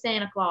the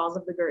Santa Claus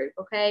of the group.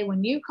 Okay.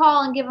 When you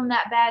call and give them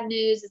that bad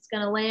news, it's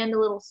going to land a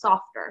little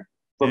softer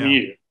from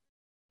you.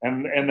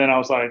 And then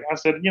I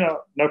said,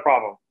 no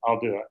problem. I'll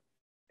do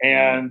it.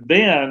 And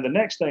then the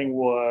next thing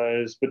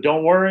was, but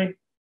don't worry,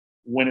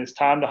 when it's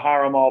time to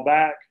hire them all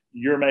back,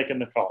 you're making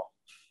the call.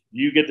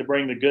 You get to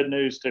bring the good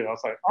news too. I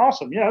was like,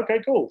 awesome. Yeah.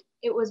 Okay, cool.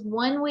 It was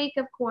 1 week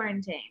of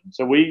quarantine.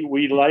 So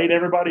we laid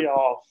everybody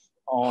off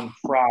on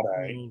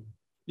Friday.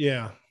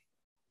 Yeah.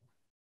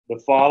 The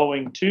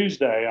following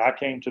Tuesday, I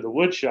came to the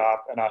wood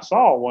shop and I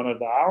saw one of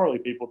the hourly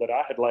people that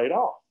I had laid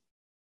off.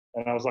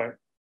 And I was like,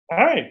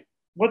 hey,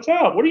 what's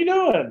up? What are you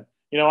doing?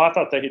 I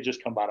thought they had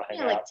just come by to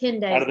hang out. Like 10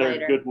 days out of their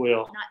later.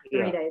 goodwill. Not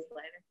 3 days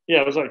later. Yeah,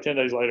 it was like 10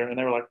 days later. And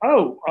they were like,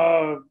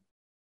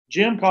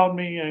 Jim called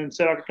me and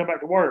said I could come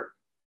back to work.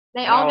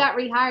 They all got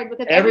rehired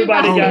because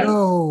everybody got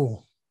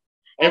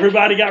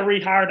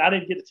rehired. I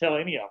didn't get to tell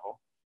any of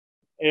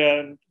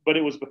them. But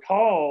it was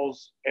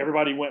because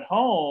everybody went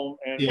home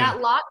and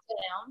got locked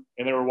down.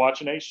 And they were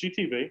watching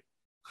HGTV,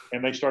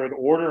 and they started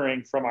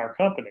ordering from our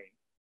company.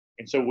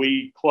 And so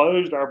we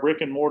closed our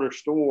brick and mortar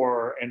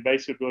store and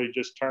basically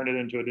just turned it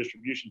into a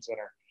distribution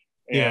center.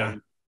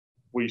 And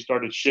we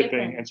started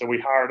shipping. And so we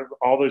hired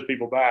all those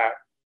people back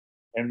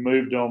and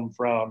moved them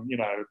from,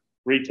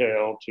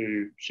 retail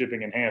to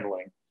shipping and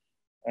handling.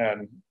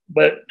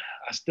 But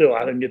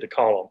I didn't get to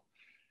call them.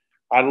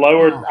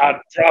 I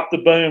dropped the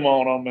boom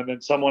on them, and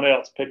then someone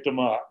else picked them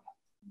up.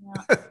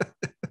 Yeah.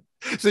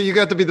 So you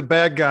got to be the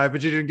bad guy,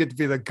 but you didn't get to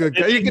be the good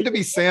guy. You get to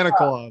be Santa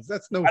Claus.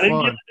 That's no fun.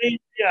 I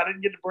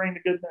didn't get to bring the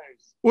good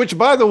news. Which,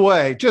 by the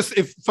way, just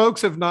if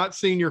folks have not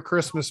seen your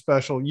Christmas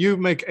special, you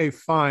make a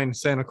fine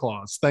Santa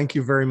Claus. Thank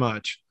you very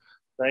much.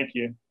 Thank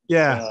you.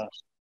 Yeah.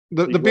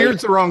 The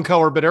beard's the wrong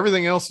color, but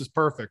everything else is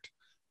perfect.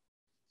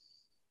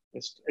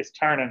 It's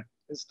turning.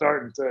 It's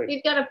starting to.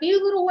 He's got a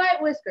few little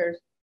white whiskers.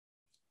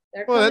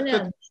 They're coming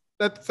in.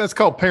 That's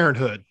called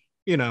parenthood.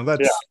 You know,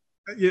 that's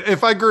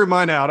if I grew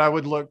mine out, I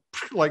would look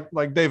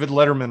like David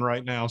Letterman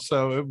right now.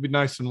 So it would be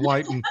nice and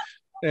white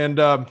and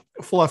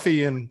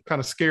fluffy and kind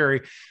of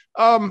scary.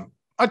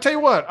 I tell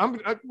you what,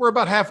 we're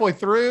about halfway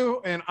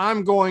through, and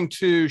I'm going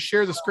to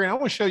share the screen. I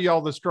want to show you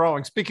all this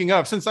drawing. Speaking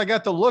of, since I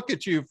got to look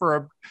at you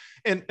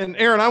and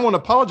Erin, I want to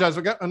apologize.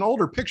 I got an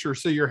older picture,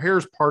 so your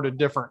hair's parted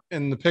different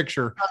in the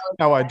picture,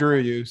 how I drew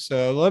you.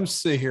 So let's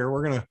see here.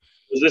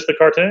 Is this the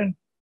cartoon?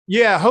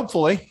 Yeah,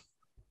 hopefully.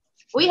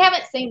 We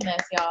haven't seen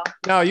this, y'all.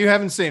 No, you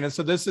haven't seen it.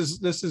 So this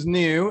is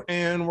new,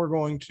 and we're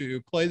going to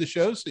play the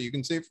show so you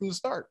can see it from the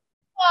start.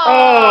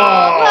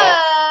 Oh,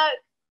 look.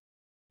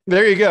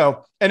 There you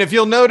go. And if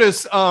you'll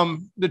notice,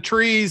 the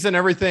trees and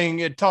everything,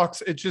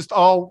 it's just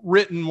all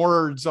written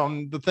words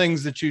on the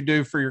things that you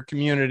do for your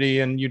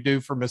community and you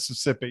do for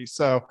Mississippi.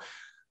 So.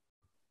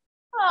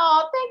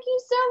 Oh, thank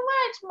you so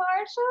much,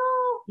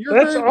 Marshall. You're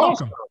very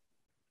welcome. Awesome.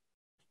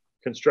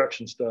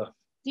 Construction stuff.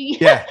 Do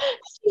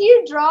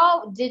you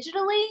draw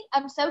digitally?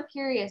 I'm so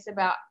curious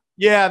about.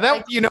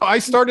 Yeah, I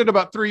started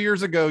about 3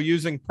 years ago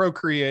using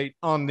Procreate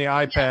on the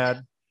iPad.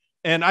 Yeah.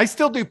 And I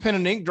still do pen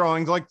and ink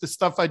drawings. Like the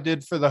stuff I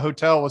did for the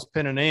hotel was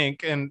pen and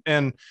ink,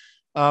 and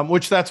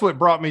which that's what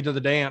brought me to the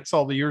dance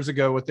all the years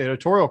ago with the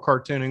editorial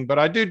cartooning. But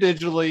I do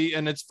digitally,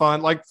 and it's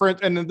fun.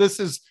 And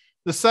this is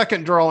the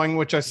second drawing,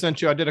 which I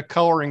sent you. I did a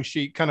coloring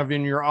sheet kind of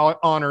in your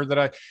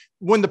honor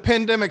when the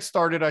pandemic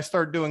started, I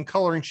started doing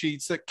coloring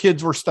sheets that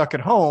kids were stuck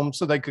at home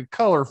so they could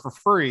color for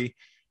free.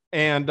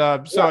 And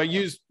so I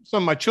used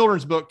some of my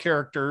children's book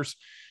characters.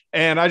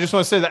 And I just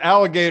want to say the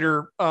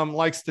alligator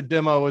likes to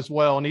demo as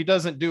well. And he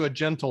doesn't do a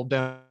gentle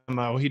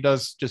demo. He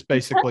does just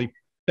basically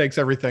takes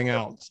everything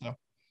out. So.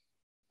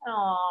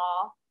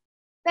 Aw,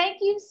 thank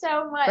you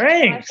so much,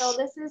 Thanks. Marshall.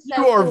 This is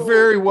so You are cool.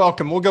 very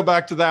welcome. We'll go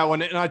back to that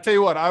one. And I tell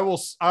you what, I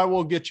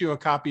will get you a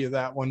copy of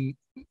that one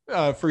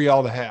for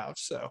y'all to have.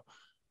 So.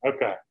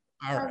 Okay.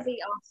 All right. That'd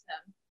be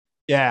awesome.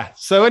 Yeah.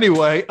 So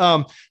anyway,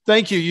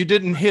 thank you. You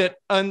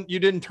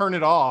didn't turn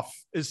it off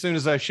as soon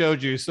as I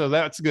showed you. So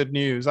that's good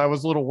news. I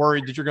was a little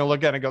worried that you're going to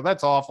look at it and go,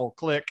 that's awful.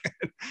 Click.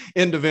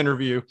 End of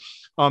interview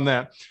on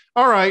that.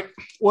 All right.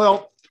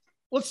 Well,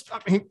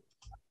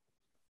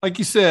 like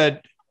you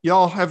said,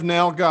 y'all have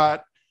now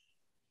got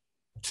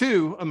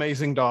 2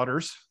 amazing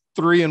daughters,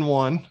 3 and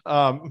 1.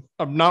 I'm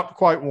not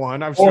quite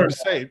 1. I was going to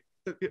say,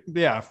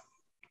 yeah.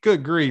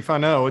 Good grief. I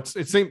know it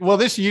seemed, well,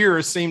 this year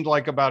has seemed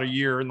like about a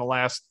year in the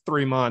last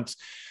 3 months,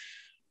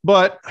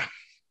 but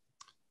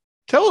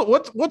tell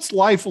it what's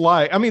life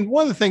like? I mean,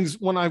 one of the things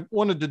when I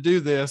wanted to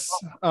do this,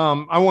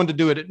 I wanted to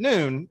do it at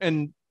noon,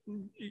 and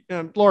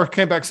Laura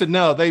came back and said,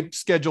 no, they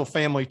schedule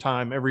family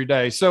time every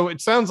day. So it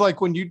sounds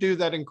like when you do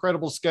that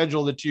incredible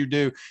schedule that you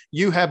do,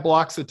 you have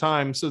blocks of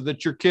time so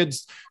that your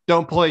kids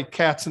don't play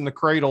cats in the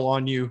cradle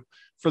on you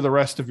for the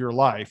rest of your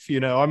life.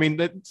 I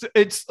mean,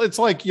 it's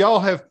like y'all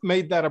have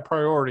made that a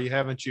priority,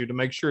 haven't you, to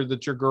make sure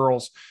that your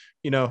girls,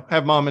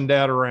 have mom and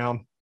dad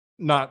around,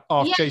 not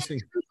off chasing.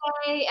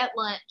 Every day at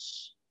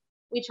lunch,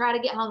 we try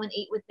to get home and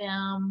eat with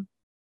them.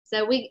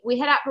 So we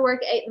head out for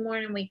work at 8 in the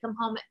morning. We come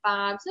home at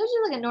 5. So it's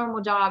just like a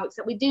normal job,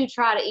 except we do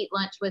try to eat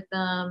lunch with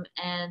them.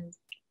 And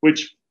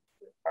which,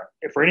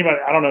 for anybody,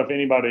 I don't know if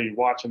anybody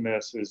watching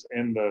this is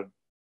in the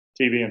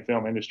TV and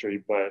film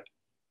industry, but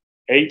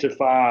 8 to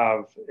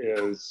 5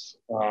 is,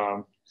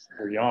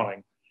 we're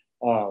yawning.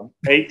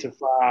 8 to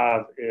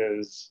 5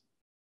 is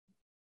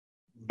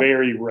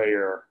very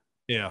rare.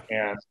 Yeah.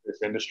 In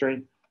this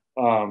industry.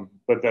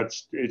 But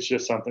it's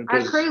just something.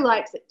 Our crew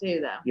likes it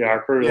too, though. Yeah,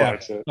 our crew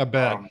likes it. I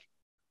bet.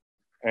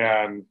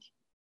 And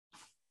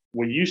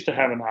we used to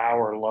have an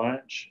hour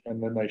lunch,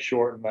 and then they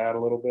shortened that a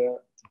little bit.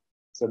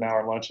 So now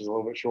our lunch is a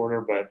little bit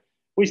shorter, but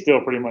we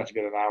still pretty much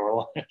get an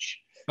hour lunch.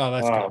 Oh,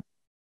 that's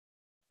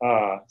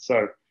good.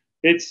 So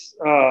it's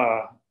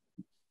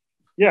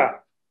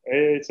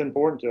it's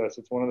important to us.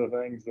 It's one of the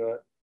things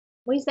that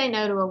we say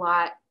no to a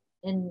lot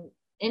in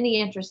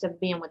the interest of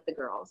being with the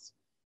girls.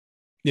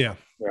 Yeah.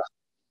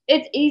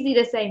 It's easy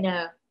to say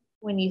no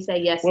when you say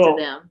yes to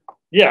them.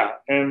 Yeah.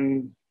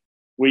 And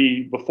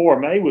before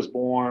May was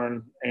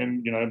born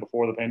and,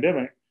 before the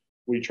pandemic,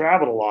 we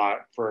traveled a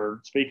lot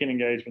for speaking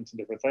engagements and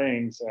different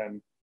things.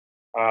 And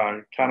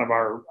kind of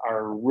our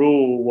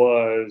rule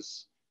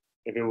was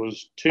if it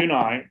was 2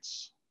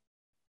 nights,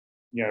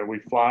 we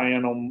fly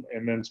in them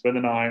and then spend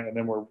the night, and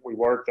then we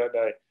work that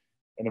day,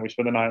 and then we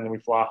spend the night, and then we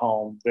fly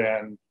home.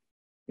 Then,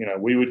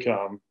 we would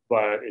come.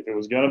 But if it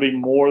was going to be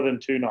more than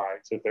 2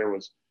 nights, if there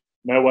was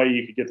no way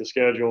you could get the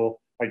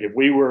schedule, like if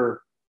we were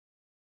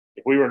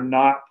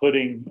not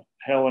putting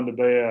Helen to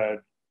bed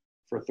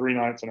for 3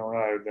 nights in a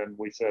row, then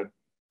we said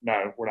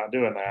no, we're not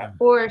doing that.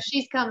 Or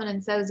she's coming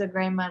and so's a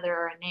grandmother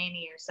or a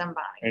nanny or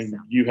somebody. And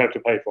you have to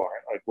pay for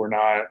it. Like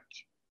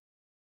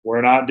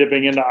we're not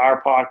dipping into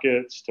our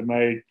pockets to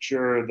make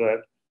sure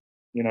that,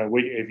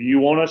 if you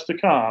want us to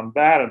come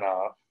bad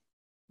enough,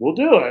 we'll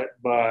do it.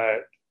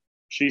 But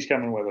she's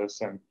coming with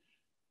us. And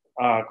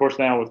of course,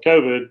 now with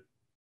COVID,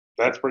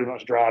 that's pretty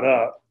much dried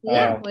up.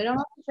 Yeah, we don't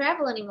have to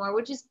travel anymore,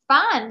 which is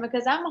fine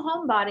because I'm a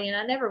homebody and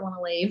I never want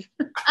to leave.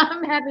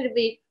 I'm happy to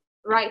be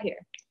right here.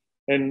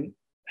 And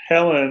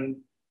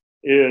Helen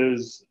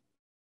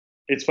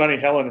it's funny,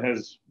 Helen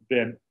has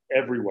been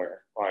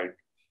everywhere. Like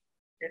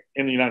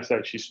in the United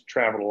States, she's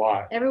traveled a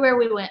lot. Everywhere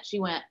we went, she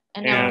went.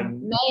 And now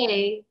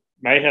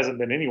May hasn't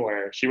been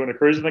anywhere. She went to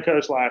Cruising the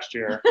Coast last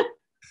year.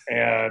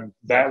 And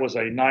that was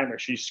a nightmare.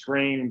 She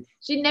screamed.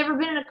 She'd never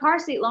been in a car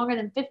seat longer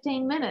than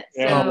 15 minutes.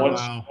 Yeah, so.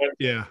 Wow.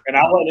 Yeah. And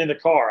I wasn't in the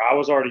car. I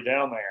was already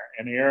down there.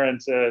 And Erin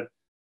said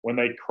when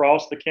they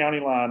crossed the county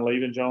line,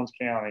 leaving Jones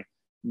County,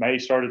 May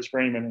started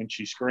screaming, and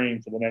she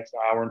screamed for the next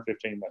hour and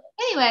 15 minutes.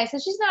 Anyway, so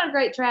she's not a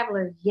great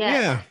traveler yet.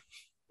 Yeah.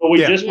 But we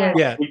just went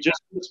to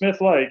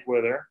Smith Lake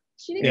with her.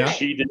 She did great.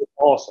 She did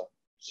awesome.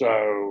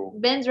 So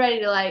Ben's ready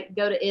to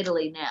go to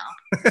Italy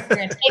now. We're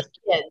gonna take the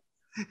kids.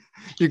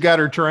 You got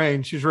her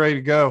trained. She's ready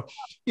to go.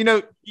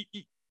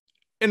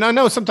 And I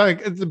know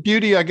sometimes the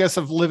beauty, I guess,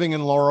 of living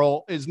in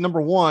Laurel is number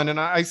one. And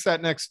I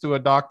sat next to a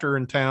doctor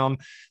in town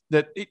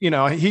that,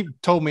 he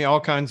told me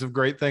all kinds of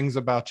great things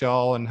about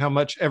y'all and how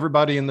much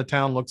everybody in the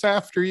town looks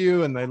after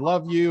you and they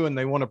love you and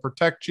they want to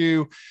protect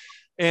you.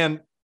 And,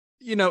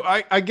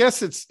 I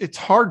guess it's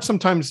hard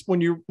sometimes when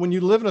you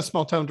live in a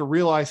small town to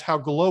realize how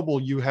global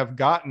you have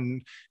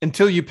gotten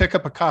until you pick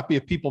up a copy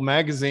of People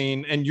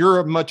magazine and you're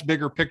a much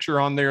bigger picture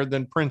on there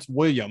than Prince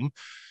William,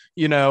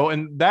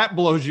 and that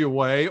blows you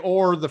away.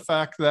 Or the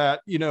fact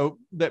that,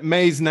 that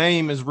May's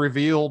name is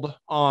revealed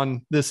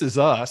on This Is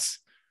Us,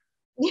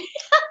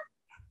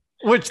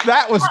 which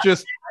that was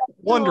just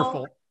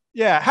wonderful.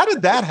 Yeah. How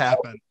did that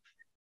happen?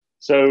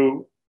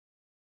 So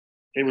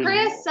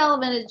Chris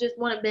Sullivan is just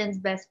one of Ben's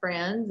best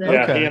friends.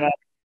 Yeah, he and I are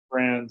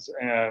friends,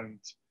 and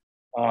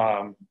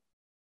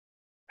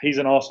he's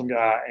an awesome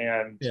guy.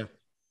 And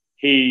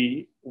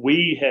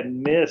we had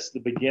missed the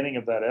beginning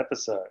of that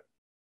episode,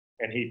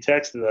 and he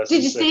texted us.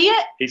 Did you see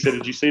it? He said,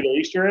 "Did you see the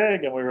Easter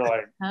egg?" And we were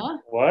like, "Huh?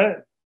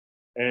 What?"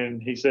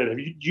 And he said,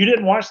 "You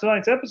didn't watch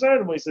tonight's episode?"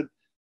 And we said,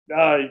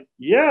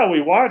 "Yeah, we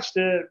watched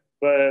it,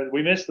 but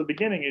we missed the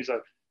beginning." He's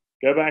like,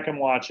 "Go back and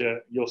watch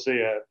it. You'll see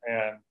it."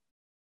 And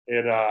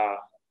it.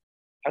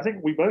 I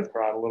think we both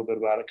cried a little bit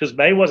about it because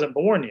May wasn't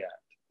born yet.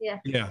 Yeah.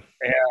 Yeah.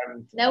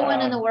 And no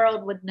one in the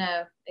world would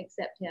know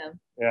except him.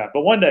 Yeah.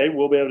 But one day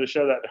we'll be able to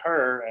show that to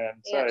her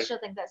and say, she'll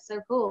think that's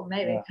so cool.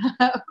 Maybe.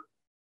 Yeah.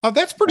 Oh,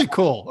 that's pretty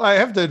cool. I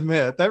have to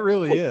admit, that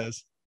really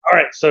is. All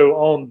right. So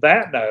on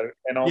that note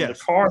and on the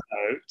car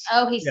note.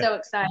 Oh, he's so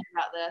excited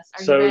about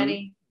this. Are you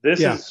ready?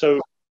 This is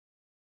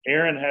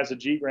Erin has a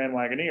Jeep Grand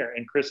Wagoneer,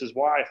 and Chris's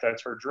wife,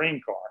 that's her dream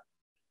car.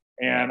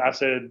 And I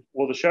said,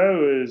 well, the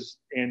show is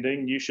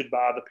ending. You should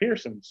buy the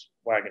Pearson's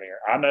Wagoneer.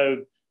 I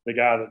know the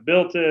guy that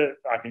built it.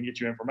 I can get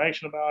you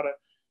information about it.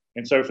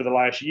 And so for the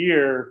last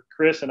year,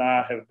 Chris and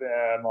I have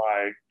been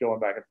going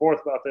back and forth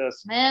about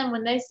this. Man,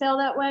 when they sell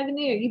that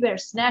Wagoneer, you better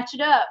snatch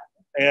it up.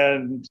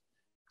 And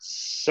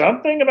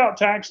something about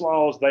tax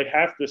laws, they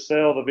have to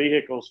sell the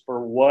vehicles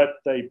for what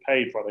they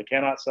paid for. They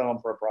cannot sell them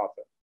for a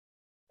profit.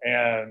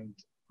 And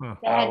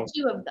they had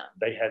two of them.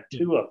 They had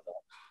two of them.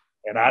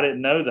 And I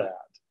didn't know that.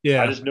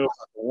 Yeah. I just knew it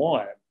was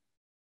one.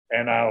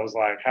 And I was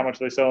like, how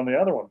much are they selling the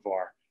other one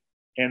for?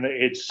 And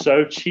it's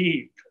so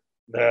cheap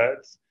that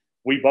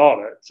we bought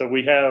it. So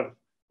we have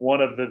one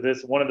of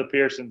the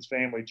Pearson's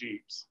family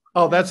Jeeps.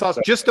 Oh, that's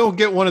awesome. Just don't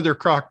get one of their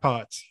crock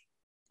pots.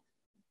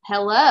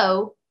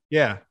 Hello.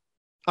 Yeah.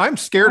 I'm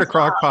scared of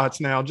crock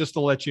pots now, just to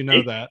let you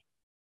know that.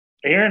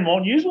 Erin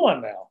won't use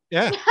one now.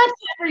 Yeah. I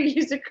never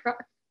use a crock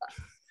pot.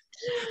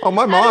 Oh,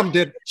 my mom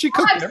did. She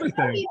cooked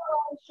everything.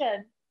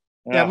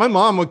 Yeah, my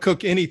mom would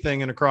cook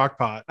anything in a crock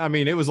pot. I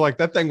mean, it was like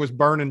that thing was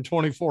burning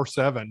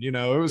 24/7.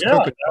 It was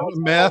cooking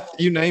meth,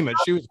 you name it.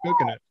 She was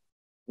cooking it.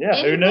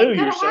 Yeah, who knew?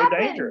 You're so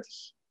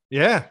dangerous.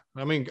 Yeah,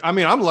 I mean,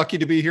 I'm lucky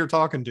to be here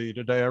talking to you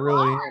today. I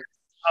really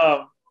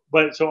am.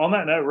 But so on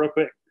that note, real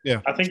quick,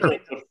 I think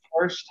the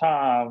first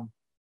time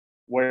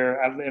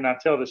and I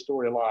tell this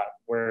story a lot,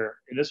 where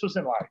this was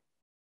in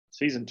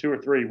season 2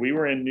 or 3, we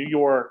were in New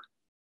York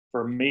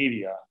for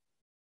media.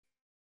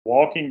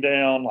 Walking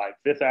down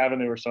Fifth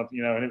Avenue or something,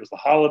 and it was the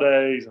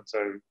holidays. And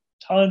so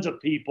tons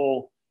of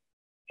people.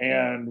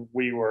 And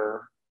we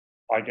were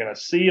in a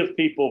sea of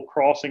people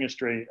crossing a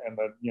street, and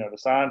the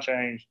sign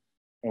changed,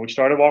 and we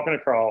started walking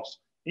across.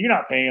 You're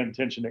not paying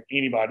attention to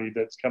anybody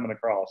that's coming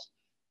across.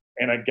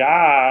 And a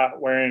guy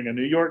wearing a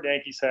New York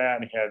Yankees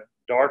hat, and he had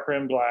dark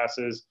rimmed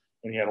glasses,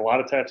 and he had a lot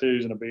of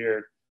tattoos and a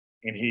beard.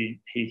 And he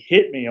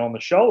hit me on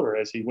the shoulder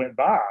as he went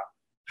by.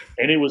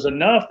 And it was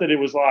enough that it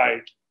was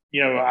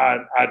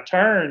I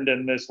turned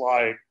in this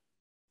fight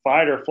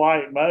or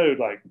flight mode,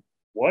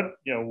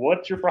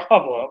 what's your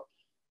problem?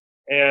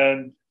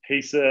 And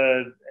he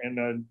said, and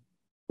then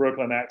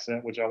Brooklyn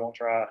accent, which I won't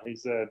try. He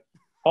said,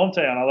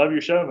 "Hometown, I love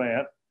your show,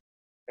 man."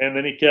 And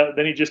then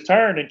he just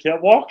turned and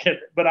kept walking.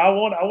 But I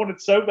wanted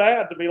so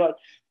bad to be like,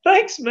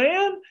 "Thanks,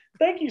 man.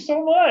 Thank you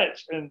so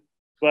much."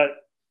 But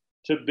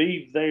to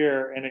be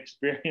there and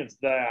experience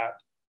that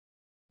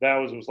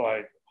was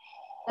like,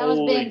 that was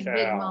holy Ben's cow.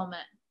 big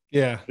moment.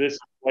 Yeah. This is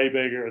way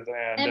bigger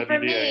than And WDA. for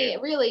me,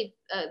 really,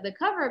 the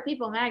cover of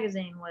People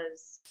magazine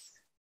was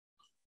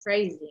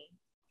crazy.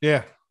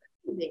 Yeah.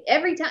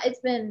 Every time,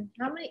 it's been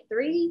how many?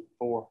 3?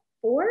 4.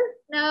 4?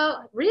 No,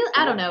 really,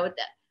 I don't know what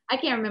that. I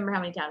can't remember how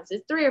many times.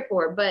 It's 3 or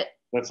 4, but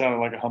That sounded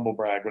like a humble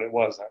brag, but it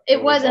wasn't.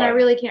 It wasn't. I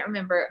really can't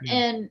remember. Yeah.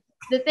 And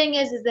the thing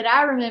is that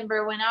I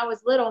remember when I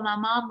was little, my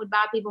mom would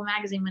buy People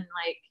magazine when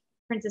like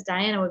Princess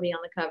Diana would be on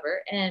the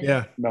cover. And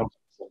yeah,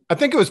 I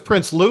think it was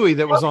Prince Louis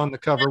that was on the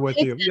cover with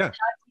you. Yeah,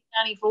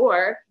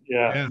 1994.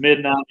 Yeah.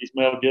 Mid-90s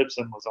Mel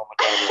Gibson was on the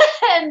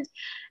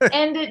cover.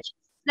 and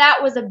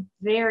that was a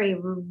very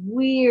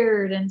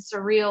weird and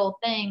surreal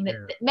thing that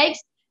makes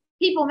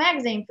People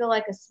magazine feel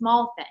like a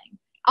small thing.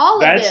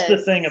 That's the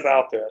thing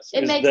about this.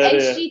 It makes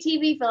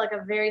HGTV feel like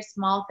a very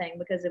small thing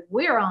because if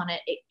we're on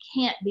it, it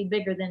can't be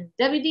bigger than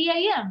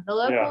WDAM, the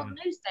local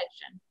news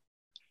station.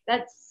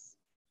 That's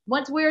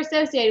once we're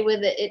associated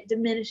with it, it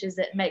diminishes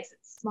it, makes it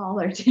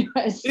smaller to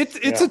us.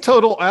 It's a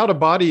total out of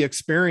body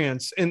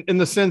experience in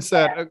the sense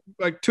that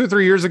like 2 or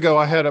 3 years ago,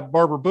 I had a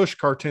Barbara Bush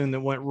cartoon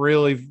that went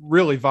really,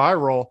 really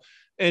viral.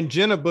 And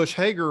Jenna Bush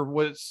Hager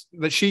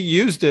she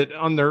used it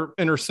in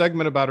her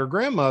segment about her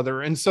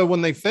grandmother. And so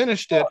when they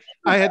finished it,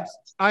 I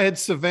had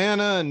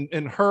Savannah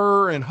and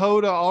her and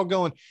Hoda all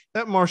going,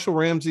 "That Marshall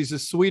Ramsey's the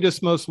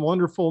sweetest, most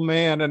wonderful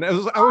man." And I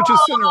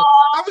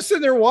was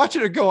sitting there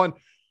watching it going,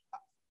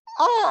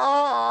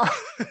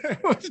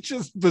 it was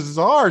just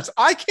bizarre. So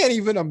I can't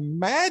even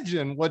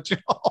imagine what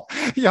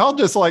y'all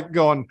just like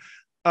going,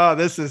 "Oh,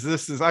 this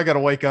is, I got to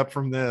wake up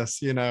from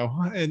this,"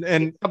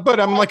 but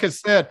I'm, like I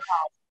said,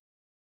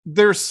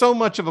 there's so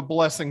much of a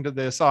blessing to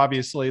this,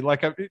 obviously.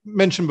 Like I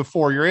mentioned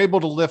before, you're able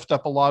to lift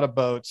up a lot of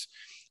boats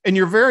and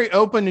you're very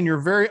open and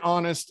you're very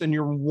honest and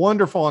you're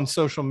wonderful on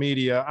social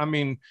media. I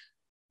mean,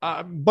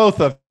 both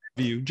of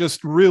you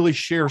just really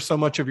share so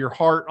much of your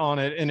heart on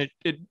it. And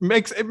it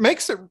makes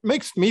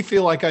me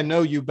feel like I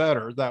know you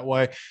better that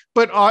way.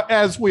 But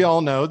as we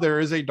all know,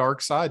 there is a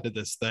dark side to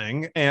this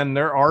thing. And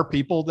there are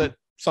people that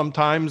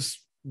sometimes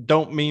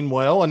don't mean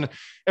well. And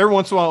every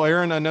once in a while,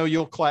 Erin, I know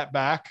you'll clap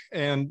back.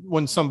 And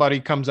when somebody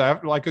comes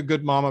after, like a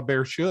good mama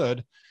bear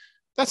should,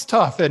 that's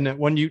tough, isn't it?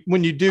 When you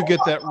do get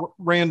that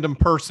random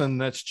person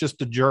that's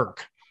just a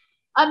jerk.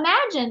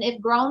 Imagine if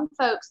grown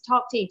folks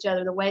talk to each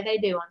other the way they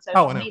do on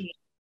social media.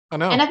 I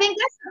know. And I think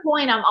that's the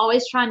point I'm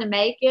always trying to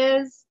make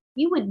is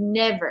you would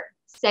never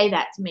say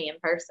that to me in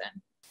person.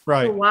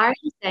 Right. So why are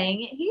you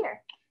saying it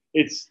here?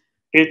 It's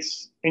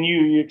and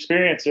you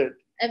experience it.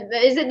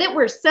 Is it that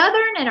we're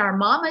Southern and our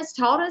mamas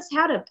taught us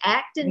how to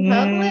act in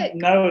public?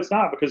 No, it's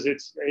not, because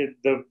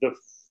the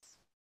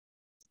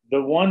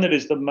one that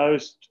is the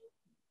most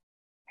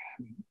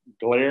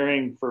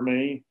glaring for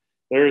me.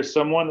 There is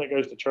someone that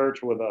goes to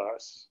church with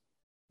us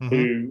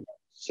who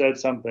said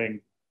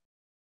something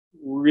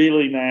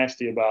really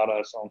nasty about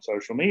us on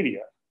social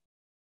media,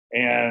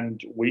 and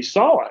we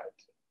saw it.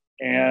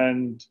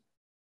 And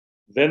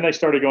then they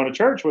started going to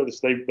church with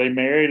us. They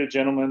married a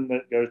gentleman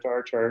that goes to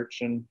our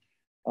church, and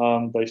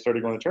they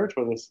started going to church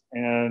with us,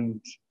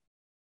 and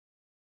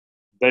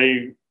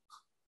they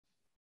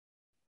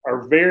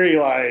are very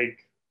like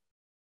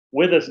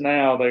with us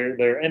now.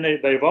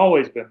 They've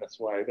always been this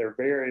way. They're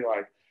very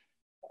like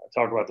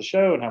talk about the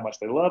show and how much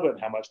they love it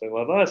and how much they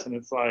love us. And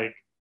it's like,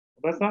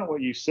 that's not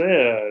what you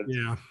said.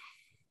 Yeah.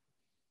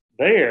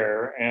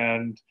 There.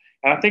 And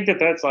I think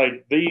that's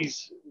like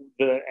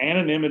the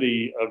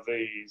anonymity of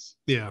these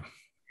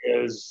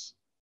is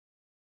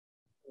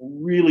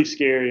really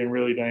scary and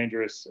really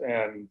dangerous.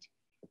 And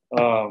I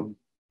don't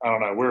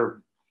know,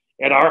 we're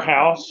at our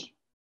house,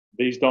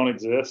 these don't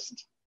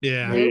exist.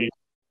 Yeah.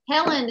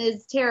 Helen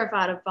is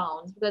terrified of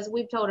phones because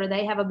we've told her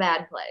they have a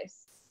bad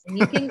place. And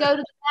you can go to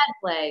the bad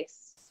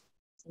place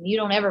and you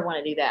don't ever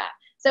want to do that.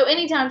 So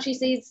anytime she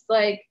sees,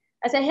 like,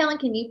 I say, "Helen,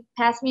 can you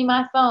pass me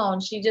my phone?"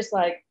 She just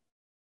like,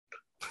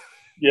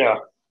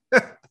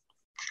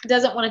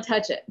 doesn't want to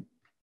touch it.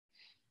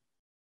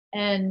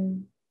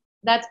 And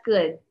that's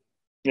good.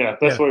 Yeah,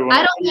 that's what we want.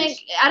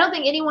 I don't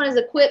think anyone is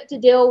equipped to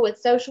deal with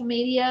social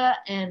media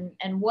and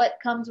what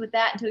comes with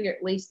that until you're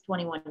at least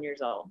 21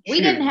 years old. We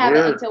didn't have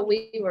it until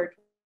we were 21.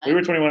 We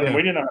were 21 and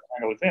we didn't know how to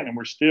handle it then, and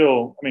we're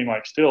still,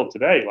 still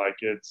today, like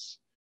it's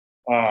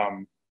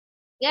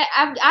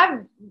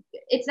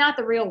it's not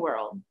the real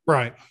world.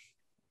 Right.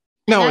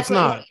 No, it's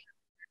not.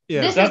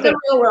 Yeah. This is the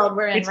real world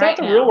we're in right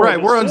now.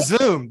 Right. We're on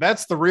Zoom.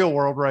 That's the real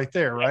world right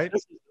there, right?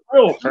 This is the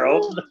real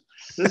world.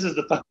 This is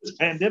the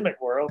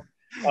post-pandemic world.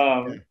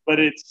 But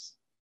it's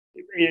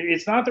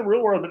not the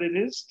real world, but it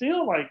is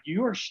still like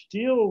you are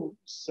still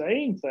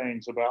saying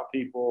things about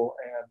people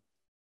and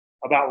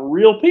about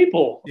real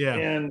people. Yeah.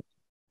 And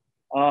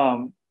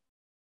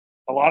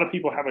a lot of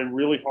people have a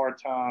really hard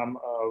time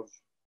of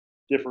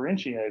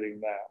differentiating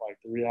that, like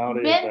the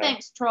reality. Ben of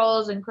thinks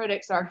trolls and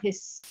critics are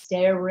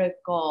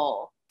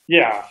hysterical.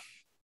 Yeah.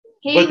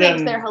 He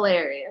thinks they're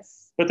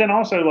hilarious. But then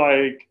also,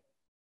 like,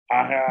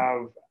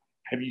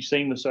 have you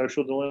seen The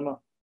Social Dilemma?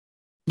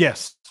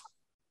 Yes.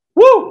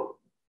 Woo!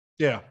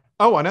 Yeah.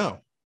 Oh, I know.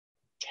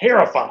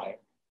 Terrifying.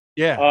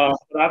 Yeah.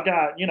 But I've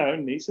got,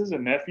 nieces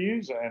and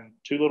nephews and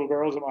 2 little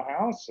girls in my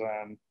house,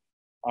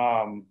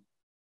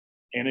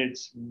 and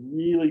it's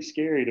really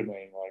scary to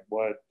me, like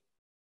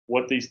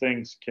what these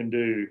things can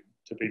do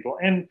to people.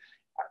 And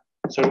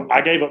so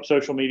I gave up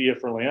social media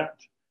for Lent,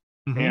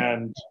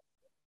 and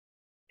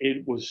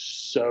it was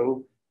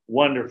so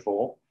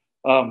wonderful.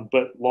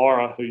 But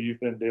Laura, who you've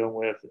been dealing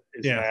with,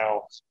 is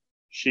now,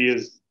 she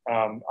is,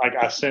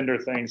 I send her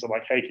things. I'm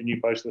like, hey, can you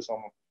post this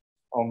on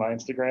my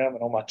Instagram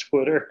and on my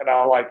Twitter? And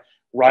I'll like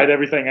write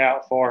everything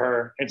out for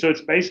her. And so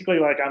it's basically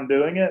like I'm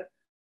doing it,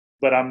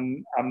 but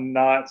I'm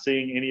not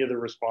seeing any of the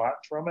response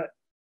from it.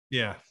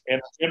 Yeah.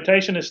 And the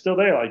temptation is still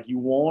there. Like, you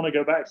want to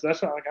go back. So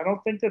that's why, like, I don't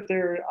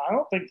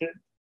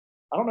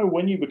know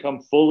when you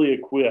become fully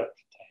equipped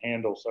to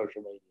handle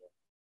social media.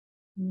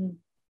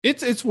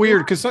 It's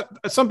weird because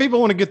some people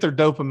want to get their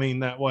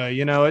dopamine that way.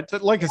 It's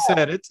like I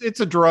said,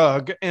 it's a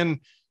drug, and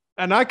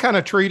I kind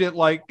of treat it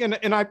like,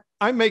 and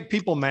I make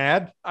people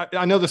mad.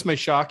 I know this may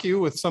shock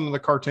you with some of the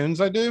cartoons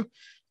I do.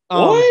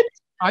 What?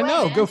 I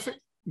know,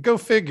 go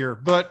figure.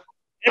 But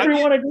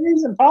everyone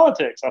agrees in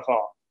politics, I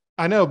thought.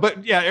 I know,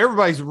 but yeah,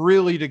 everybody's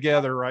really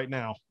together right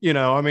now.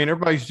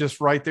 Everybody's just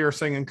right there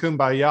singing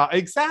Kumbaya.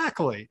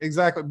 Exactly.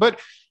 But,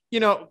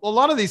 a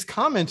lot of these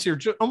comments here,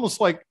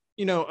 almost like,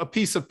 a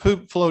piece of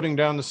poop floating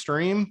down the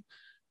stream.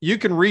 You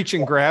can reach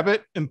and grab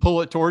it and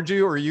pull it towards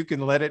you, or you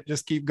can let it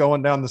just keep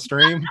going down the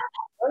stream.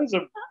 That is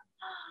a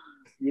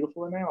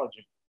beautiful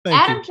analogy.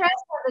 Adam Trust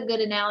has a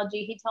good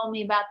analogy. He told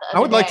me about the other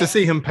I would like day. to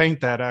see him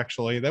paint that,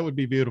 actually. That would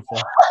be beautiful.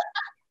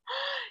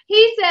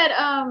 He said,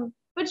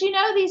 but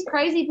these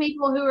crazy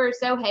people who are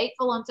so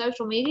hateful on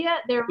social media,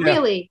 they're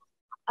really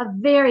a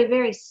very,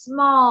 very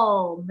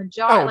small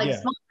majority,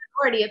 small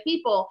minority of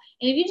people.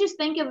 And if you just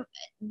think of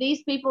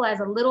these people as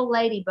a little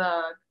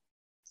ladybug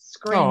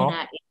screaming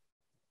at you,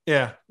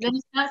 then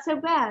it's not so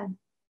bad.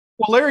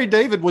 Well, Larry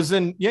David was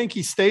in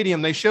Yankee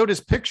Stadium. They showed his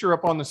picture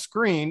up on the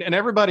screen and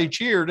everybody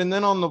cheered. And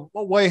then on the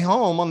way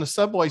home on the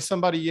subway,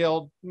 somebody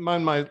yelled,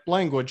 mind my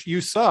language,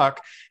 "You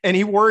suck." And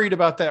he worried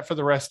about that for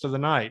the rest of the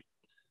night.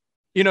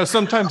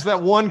 Sometimes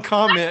that one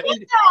comment.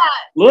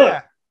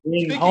 Look,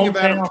 speaking of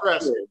Adam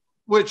Trust,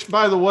 which,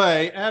 by the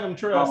way, Adam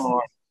Trust,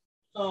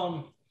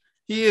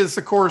 he is,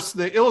 of course,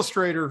 the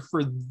illustrator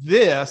for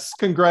this.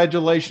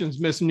 Congratulations,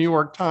 Miss New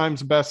York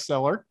Times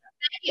bestseller.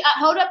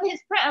 Hold up his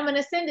print. I'm going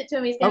to send it to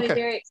him. He's going to be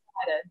very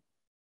excited.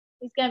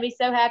 He's going to be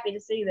so happy to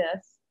see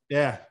this.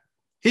 Yeah,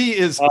 he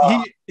is.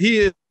 He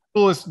is the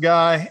coolest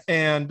guy.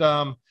 And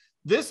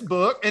this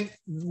book, and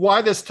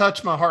why this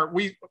touched my heart.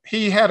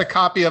 He had a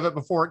copy of it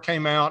before it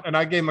came out, and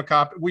I gave him a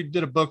copy. We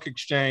did a book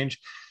exchange,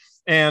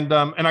 and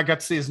I got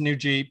to see his new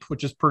Jeep,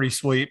 which is pretty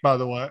sweet, by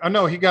the way. I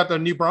know he got the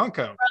new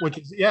Bronco,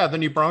 the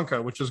new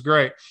Bronco, which is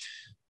great.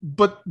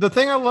 But the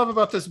thing I love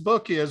about this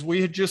book is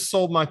we had just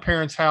sold my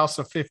parents' house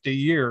of 50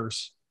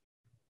 years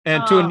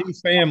and to a new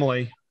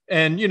family.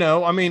 And,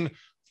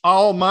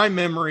 all my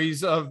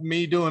memories of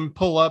me doing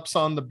pull-ups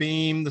on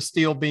the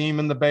steel beam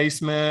in the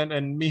basement,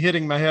 and me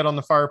hitting my head on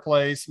the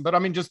fireplace. But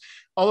just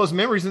all those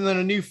memories. And then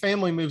a new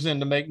family moves in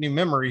to make new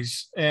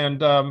memories. And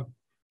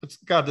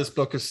God, this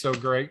book is so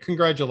great.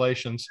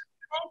 Congratulations.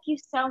 Thank you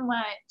so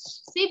much.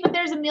 See, but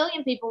there's a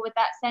million people with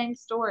that same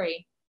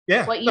story.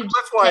 Yeah,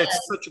 that's why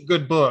it's such a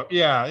good book.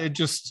 Yeah, it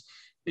just,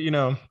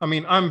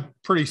 I'm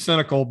pretty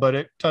cynical, but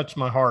it touched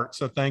my heart.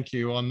 So thank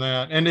you on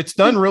that. And it's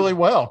done really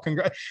well.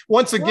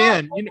 Once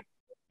again,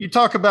 you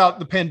talk about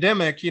the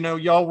pandemic,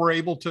 y'all were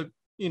able to,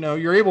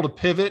 you're able to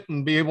pivot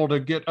and be able to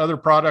get other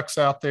products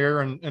out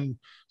there and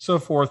so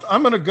forth.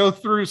 I'm going to go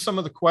through some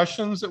of the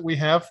questions that we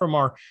have from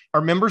our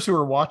members who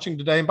are watching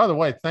today. And by the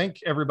way, thank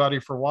everybody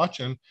for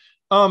watching.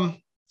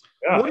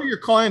 What are your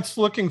clients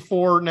looking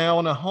for now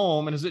in a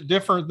home? And is it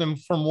different than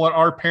from what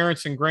our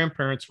parents and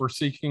grandparents were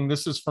seeking?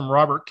 This is from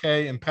Robert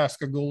K. in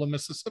Pascagoula,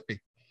 Mississippi.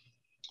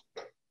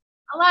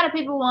 A lot of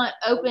people want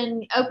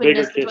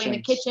openness between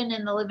the kitchen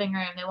and the living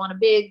room. They want a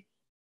big,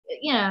 we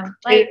wanted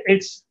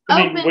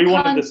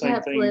the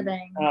same thing. We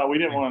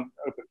didn't want an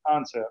open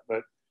concept,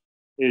 but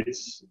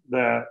it's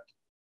that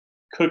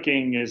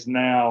cooking is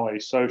now a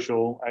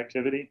social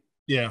activity.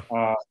 Yeah.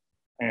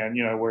 And,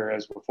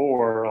 whereas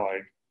before,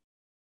 like,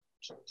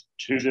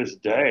 to this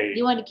day,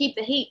 you want to keep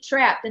the heat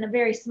trapped in a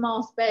very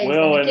small space.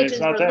 Well, and the kitchens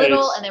were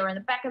little, and they were in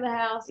the back of the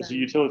house. It's a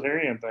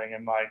utilitarian thing,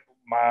 and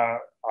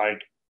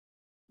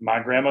my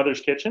grandmother's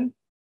kitchen,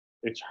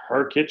 it's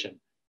her kitchen.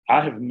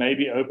 I have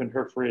maybe opened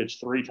her fridge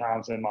 3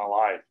 times in my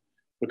life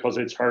because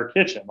it's her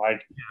kitchen.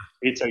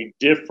 It's a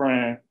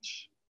different.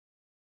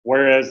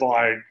 Whereas,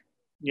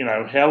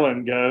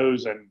 Helen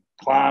goes and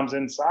climbs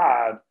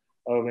inside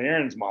of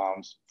Erin's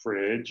mom's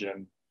fridge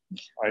and.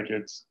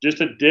 It's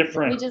just a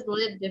different. We just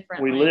live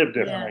differently. We live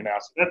differently now.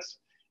 So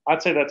I'd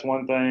say that's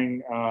one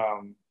thing.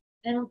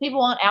 And people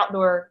want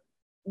outdoor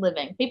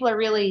living. People are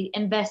really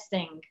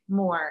investing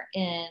more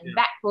in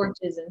back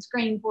porches and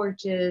screen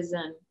porches,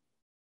 and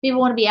people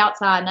want to be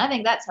outside. And I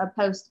think that's a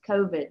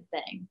post-COVID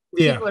thing.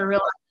 Yeah. People are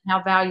realizing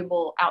how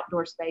valuable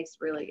outdoor space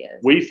really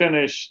is. We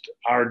finished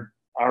our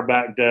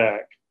back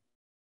deck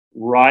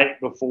right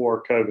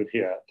before COVID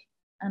hit.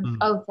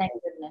 Oh, thank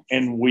goodness.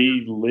 And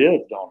we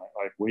lived on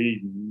it. Like,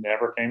 we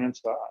never came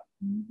inside.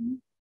 Mm-hmm.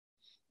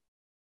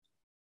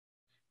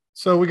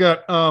 So we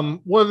got,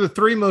 what are the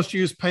 3 most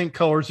used paint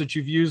colors that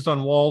you've used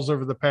on walls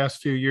over the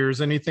past few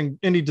years? Any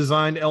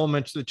design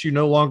elements that you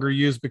no longer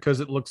use because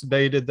it looks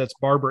dated? That's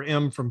Barbara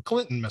M. from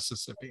Clinton,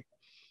 Mississippi.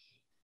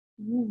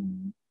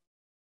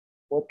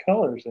 What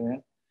colors,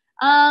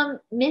 Erin?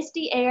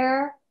 Misty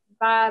Air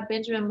by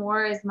Benjamin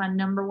Moore is my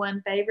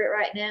 #1 favorite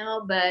right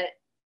now, but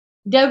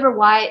Dover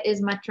White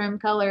is my trim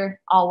color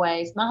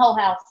always. My whole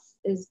house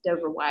is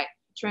Dover White,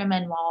 trim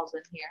and walls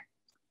in here.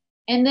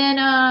 And then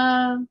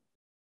I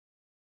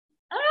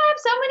have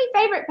so many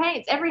favorite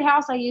paints. Every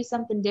house I use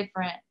something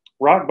different.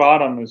 Rock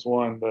Bottom is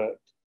one that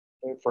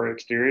for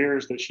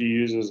exteriors that she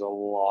uses a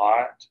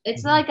lot.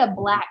 It's like a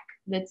black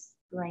that's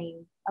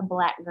green, a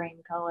black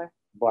green color.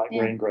 Black,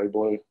 green, gray,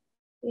 blue.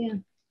 Yeah.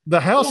 The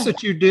house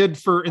that you did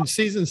in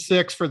season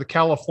 6 for the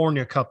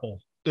California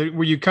couple,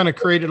 where you kind of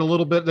created a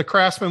little bit, the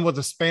Craftsman with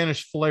a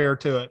Spanish flair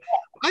to it.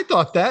 I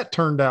thought that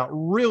turned out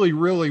really,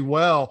 really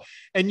well.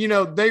 And,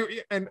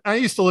 and I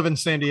used to live in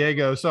San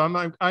Diego,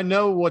 so I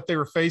know what they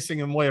were facing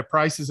in way of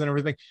prices and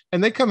everything.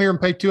 And they come here and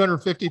pay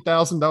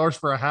 $250,000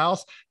 for a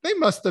house. They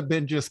must have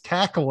been just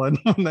cackling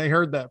when they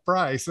heard that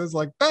price. I was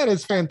like, that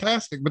is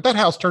fantastic. But that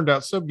house turned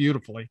out so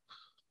beautifully.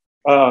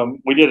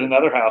 We did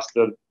another house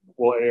that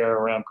will air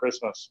around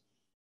Christmas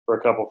for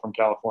a couple from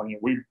California.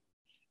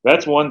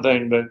 That's one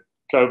thing that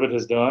COVID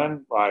has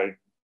done. Like,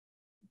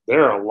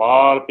 there are a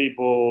lot of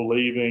people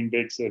leaving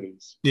big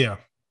cities. Yeah.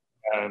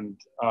 And,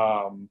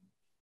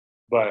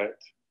 but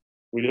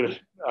we did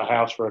a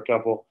house for a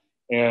couple,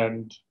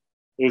 and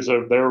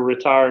they're a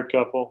retired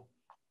couple.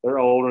 They're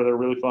older. They're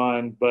really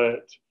fun,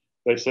 but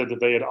they said that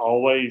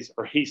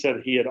he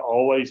said he had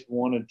always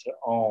wanted to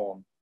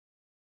own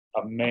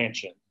a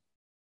mansion.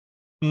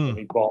 And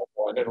he bought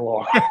one in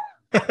Laurel.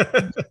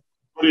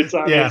 It's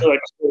like a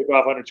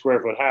 2,500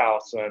 square foot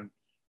house. And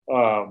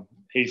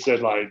he said,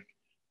 like,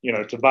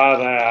 to buy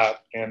that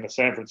in the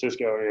San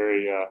Francisco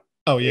area,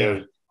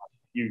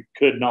 you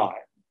could not.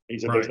 He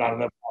said there's not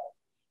enough money.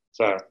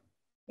 So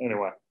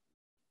anyway.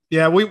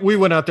 Yeah, we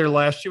went out there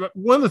last year.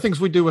 One of the things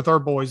we do with our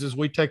boys is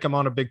we take them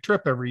on a big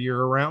trip every year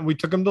around. We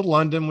took them to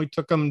London. We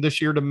took them this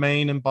year to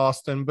Maine and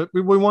Boston. But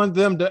we wanted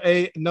them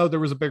to know there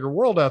was a bigger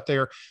world out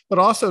there, but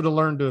also to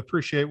learn to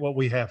appreciate what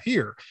we have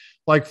here.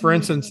 Like, for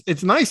instance,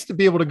 it's nice to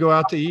be able to go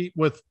out to eat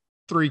with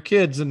 3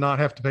 kids and not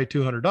have to pay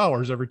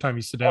 $200 every time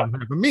you sit down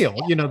and have a meal,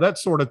 that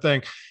sort of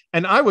thing.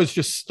 And I was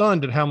just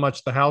stunned at how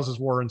much the houses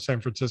were in San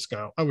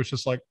Francisco. I was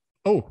just like,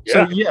 so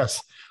yes,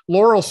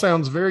 Laurel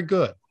sounds very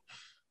good.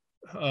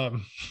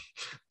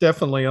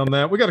 Definitely on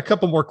that. We got a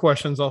couple more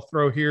questions I'll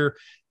throw here.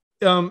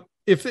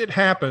 If it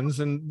happens,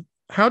 and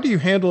how do you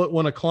handle it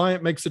when a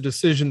client makes a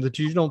decision that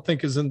you don't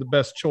think is in the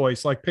best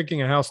choice, like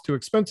picking a house too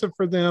expensive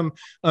for them,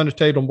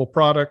 unattainable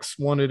products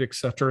wanted,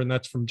 etc.? And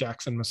that's from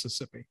Jackson,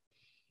 Mississippi.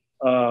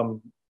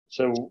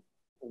 So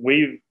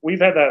we've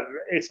had that.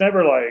 It's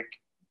never like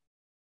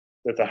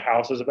that the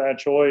house is a bad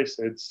choice.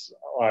 It's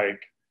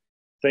like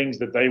things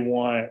that they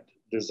want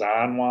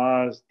design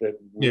wise that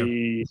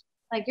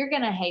like, you're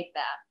gonna hate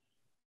that.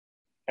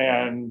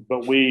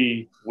 But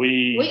we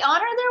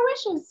honor their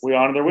wishes. We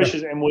honor their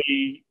wishes, and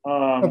we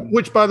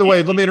which, by the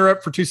way, let me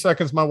interrupt for 2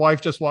 seconds. My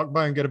wife just walked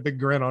by and got a big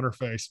grin on her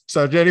face.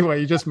 So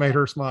anyway, you just made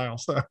her smile.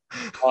 So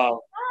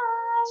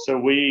so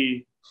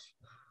we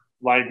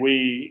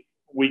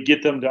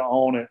get them to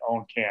own it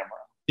on camera.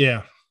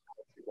 Yeah.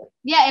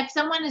 Yeah, if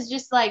someone is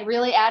just like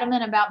really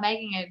adamant about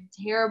making a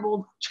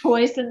terrible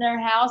choice in their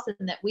house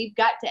and that we've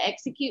got to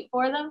execute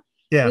for them,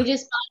 we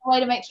just find a way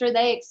to make sure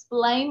they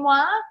explain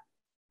why,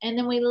 and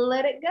then we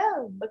let it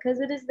go because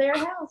it is their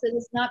house. It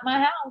is not my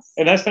house.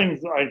 And that's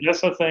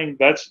the thing.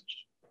 That's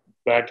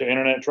back to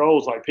internet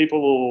trolls. Like,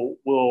 people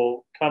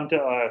will come to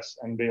us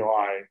and be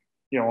like,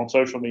 on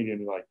social media,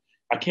 and be like,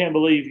 I can't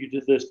believe you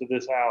did this to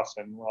this house.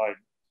 And like,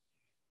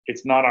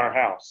 it's not our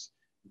house.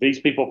 These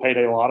people paid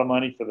a lot of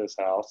money for this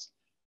house,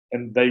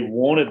 and they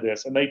wanted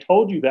this, and they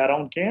told you that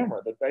on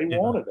camera that they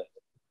wanted it.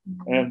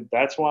 And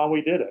that's why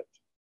we did it.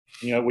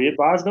 We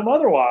advised them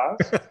otherwise.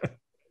 In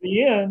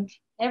the end,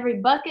 every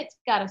bucket's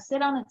got to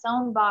sit on its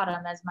own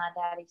bottom, as my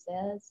daddy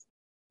says.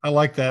 I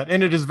like that.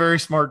 And it is very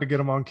smart to get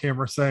them on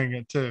camera saying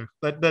it too.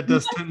 That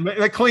does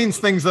that cleans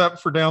things up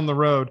for down the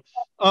road.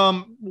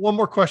 One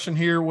more question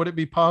here. Would it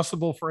be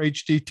possible for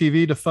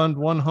HDTV to fund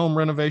one home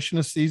renovation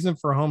a season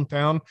for a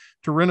hometown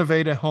to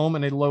renovate a home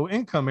in a low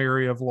income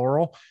area of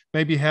Laurel?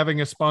 Maybe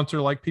having a sponsor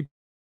like People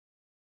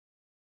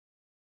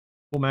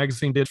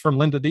Magazine did from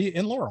Linda D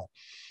in Laurel.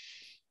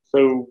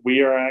 So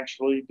we are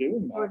actually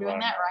doing that. We're doing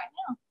that right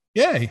now.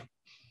 Yay.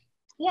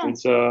 Yeah.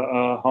 It's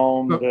a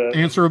home. The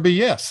answer would be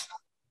yes.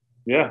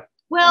 Yeah.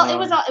 Well, it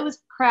was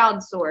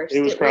crowdsourced.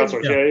 It was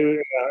crowdsourced.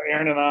 Yeah,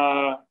 Erin and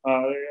I,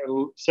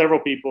 several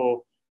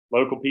people,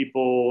 local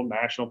people,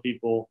 national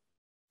people,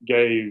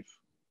 gave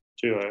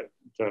to it.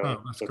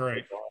 That's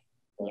great.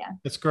 Yeah,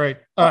 that's great.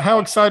 How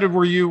excited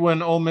were you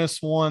when Ole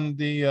Miss won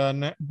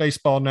the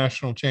baseball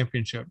national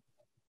championship?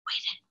 We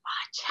didn't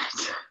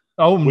watch it.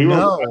 Oh,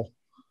 no.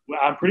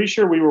 I'm pretty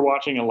sure we were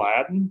watching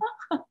Aladdin.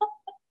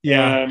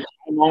 Yeah. And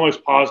I'm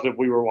almost positive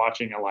we were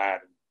watching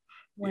Aladdin.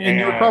 And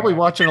you're probably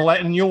watching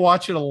Aladdin, and you'll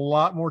watch it a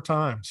lot more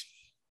times.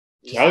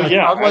 Oh,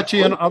 yeah. I'll let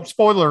you in.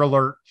 Spoiler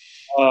alert.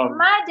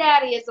 My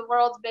daddy is the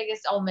world's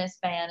biggest Ole Miss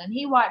fan, and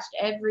he watched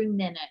every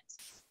minute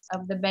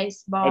of the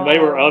baseball. And they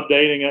were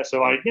updating it.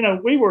 So,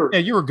 we were. Yeah,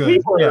 you were good.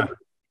 We were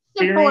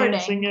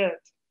experiencing it.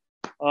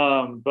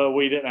 But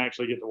we didn't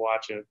actually get to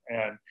watch it.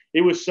 And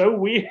it was so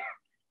weird.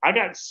 I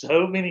got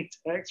so many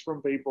texts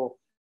from people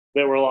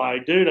that were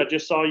like, dude, I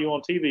just saw you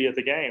on TV at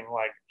the game. I'm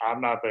like, I'm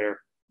not there.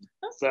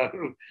 So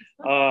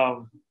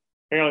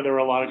apparently there were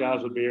a lot of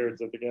guys with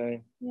beards at the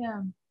game.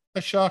 Yeah.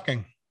 That's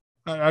shocking.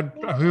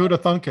 Who would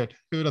have thunk it?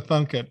 Who would have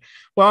thunk it?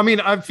 Well, I mean,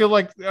 I feel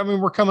like,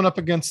 we're coming up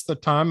against the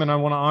time and I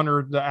want to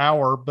honor the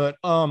hour, but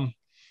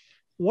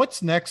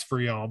what's next for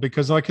y'all?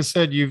 Because like I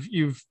said, you've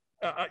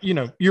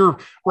you're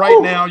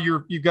right now,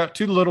 you've got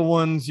two little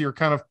ones. You're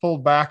kind of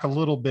pulled back a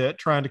little bit,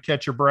 trying to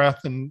catch your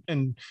breath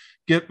and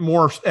get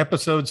more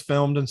episodes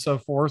filmed and so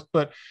forth.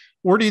 But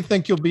where do you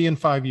think you'll be in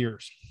 5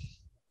 years?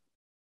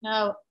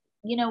 No,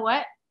 you know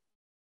what?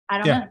 I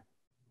don't know.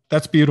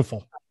 That's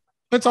beautiful.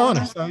 It's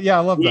honest. I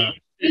love that.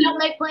 We don't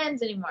make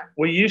plans anymore.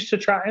 We used to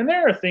try, and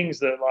there are things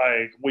that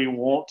like we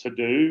want to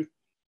do.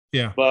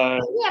 Yeah. But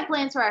we have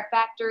plans for our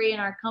factory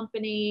and our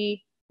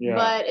company. Yeah.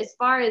 But as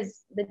far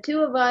as the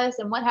two of us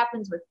and what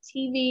happens with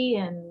TV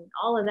and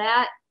all of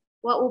that,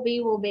 what will be,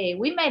 will be.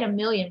 We made a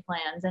million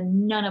plans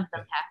and none of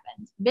them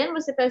happened. Ben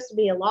was supposed to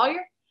be a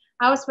lawyer.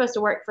 I was supposed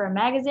to work for a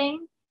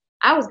magazine.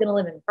 I was going to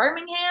live in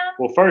Birmingham.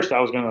 Well, first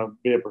I was going to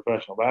be a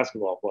professional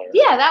basketball player.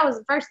 Yeah, that was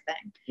the first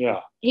thing.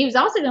 Yeah. He was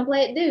also going to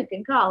play at Duke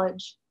in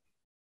college.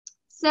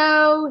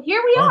 So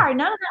here we are.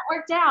 None of that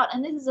worked out.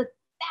 And this is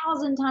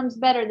 1,000 times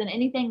better than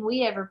anything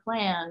we ever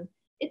planned.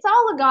 It's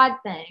all a God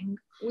thing.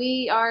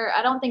 I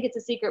don't think it's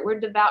a secret. We're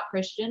devout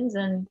Christians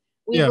and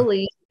we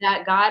believe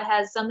that God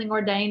has something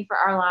ordained for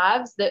our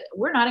lives, that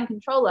we're not in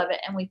control of it,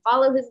 and we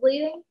follow his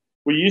leading.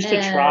 We used to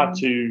try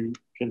to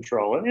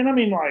control it. And I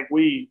mean, like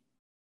we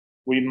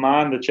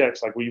mind the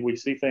checks. Like we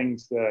see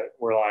things that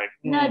we're like,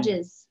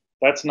 nudges.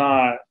 That's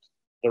not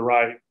the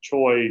right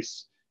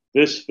choice.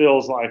 This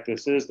feels like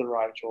this is the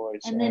right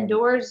choice. And then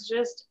doors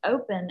just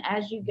open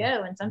as you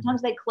go. And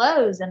sometimes they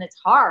close and it's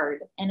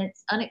hard and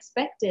it's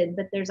unexpected,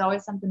 but there's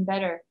always something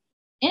better.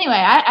 Anyway,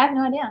 I have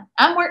no idea.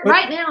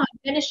 Right now, I'm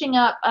finishing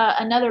up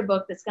another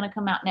book that's going to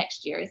come out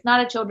next year. It's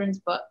not a children's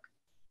book,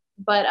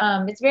 but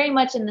it's very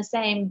much in the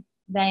same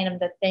vein of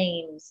the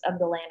themes of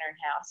the Lantern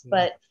House,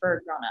 but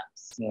for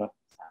grown-ups. Yeah.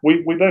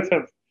 We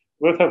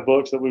both have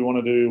books that we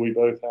want to do. We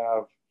both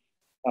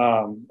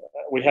have,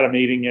 we had a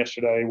meeting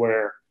yesterday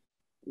where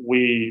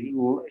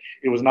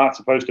it was not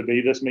supposed to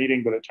be this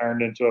meeting, but it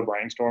turned into a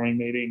brainstorming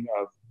meeting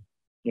of,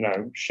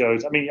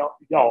 shows. I mean,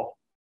 y'all,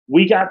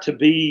 we got to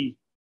be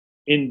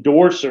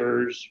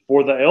endorsers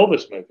for the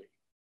Elvis movie.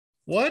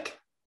 What?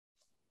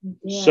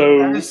 Yeah, so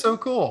that is so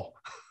cool.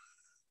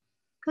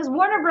 Because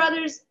Warner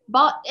Brothers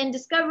bought and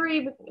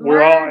Discovery.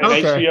 We're all and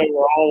HBO.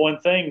 We're all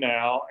one thing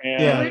now,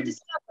 and we're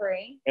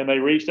Discovery. And they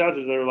reached out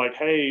to us. They were like,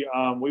 "Hey,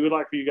 we would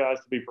like for you guys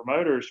to be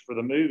promoters for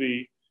the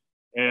movie,"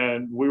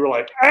 and we were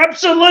like,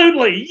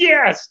 "Absolutely,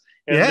 yes!"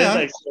 And then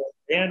they said,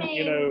 "And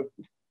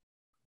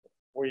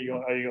where are you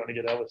going? Are you going to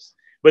get Elvis?"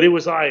 But it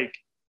was like,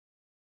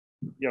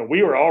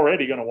 we were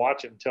already going to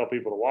watch it and tell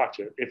people to watch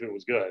it if it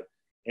was good,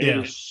 and it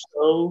was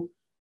so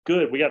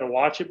good. We got to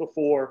watch it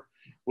before.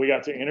 We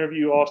got to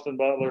interview Austin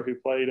Butler, who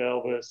played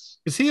Elvis.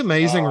 Is he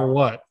amazing or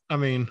what? I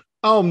mean,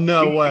 oh,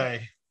 no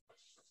way.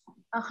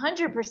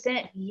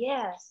 100%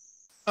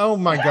 yes. Oh,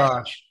 my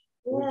gosh.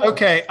 Yeah.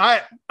 Okay,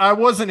 I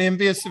wasn't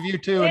envious of you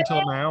two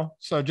until now,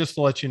 so just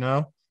to let you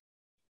know.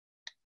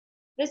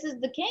 This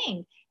is the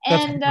king.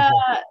 And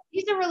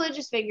he's a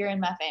religious figure in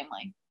my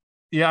family.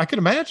 Yeah, I can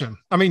imagine.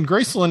 I mean,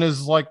 Graceland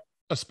is like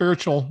a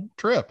spiritual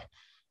trip.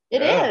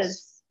 It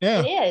is.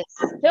 Yeah. It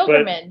is.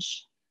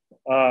 Pilgrimage.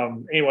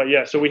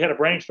 Anyway, so we had a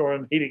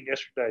brainstorm meeting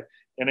yesterday,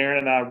 and Erin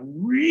and I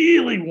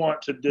really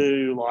want to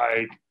do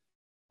like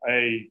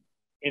a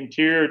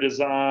interior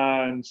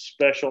design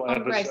special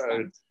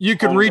episode. You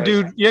could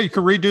redo, you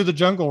could redo the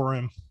jungle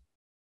room.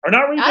 Or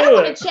not redo it. I don't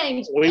want to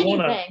change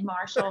anything,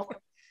 Marshall.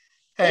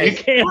 Hey,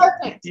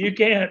 you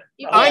can't.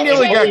 I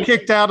nearly got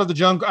kicked out of the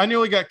jungle. I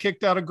nearly got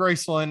kicked out of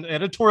Graceland.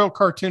 Editorial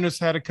Cartoonists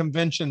had a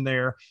convention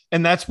there,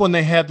 and that's when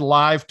they had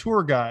live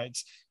tour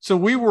guides. So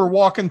we were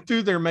walking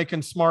through there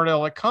making smart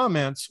aleck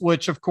comments,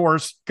 which of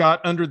course got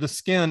under the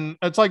skin.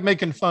 It's like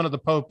making fun of the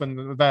Pope and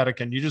the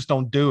Vatican. You just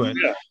don't do it.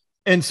 Yeah.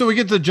 And so we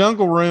get to the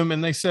jungle room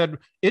and they said,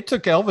 it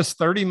took Elvis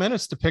 30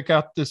 minutes to pick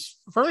out this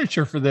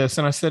furniture for this.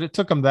 And I said, it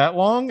took him that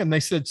long? And they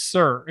said,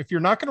 sir, if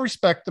you're not going to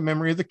respect the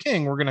memory of the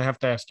king, we're going to have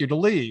to ask you to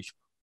leave.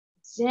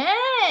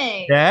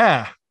 Dang.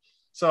 Yeah.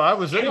 So it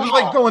was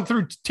like going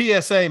through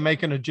TSA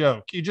making a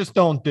joke. You just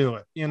don't do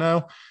it, you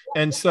know?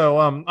 And so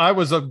I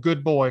was a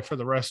good boy for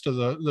the rest of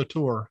the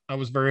tour. I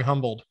was very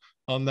humbled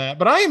on that.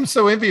 But I am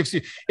so envious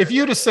of you. If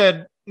you'd have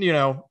said, you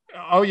know,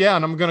 oh yeah,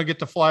 and I'm going to get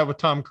to fly with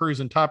Tom Cruise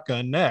and Top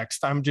Gun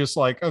next, I'm just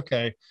like,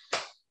 okay,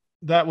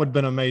 that would have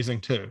been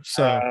amazing too.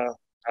 So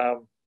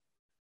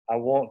I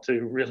want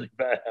to really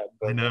bad,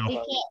 but I know he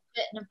can't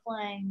fit in a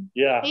plane.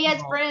 Yeah, he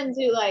has friends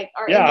who like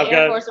are Yeah, in the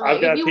Air Force. I've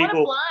got if you want to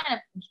people- fly,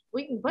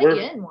 we can put you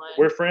in one.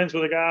 we're friends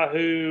with a guy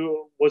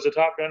who was a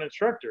Top Gun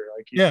instructor.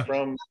 Like he's Yeah.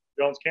 from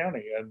Jones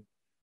County,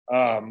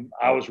 and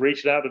I was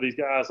reaching out to these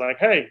guys like,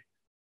 hey,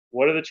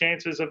 what are the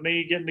chances of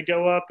me getting to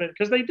go up? And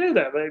because they do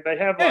that, they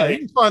have yeah, like,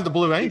 you can find the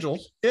Blue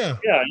Angels. Yeah.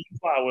 yeah, you can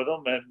fly with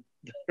them, and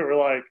they were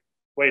like,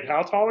 wait,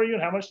 how tall are you,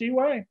 and how much do you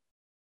weigh?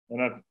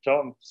 And I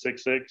told them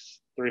 6'6",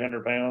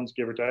 300 pounds,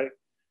 give or take,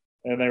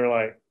 and they were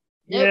like,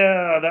 Yep.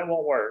 yeah, that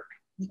won't work.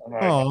 I'm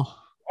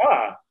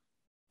like,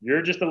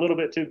 you're just a little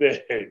bit too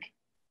big.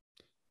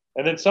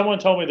 And then someone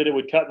told me that it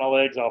would cut my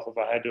legs off if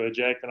I had to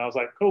eject, and I was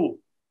like, cool,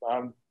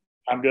 I'm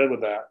good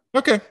with that.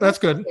 Okay, that's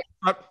good.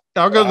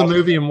 I'll go to the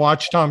movie and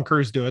watch Tom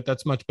Cruise do it.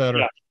 That's much better.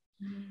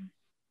 Yeah.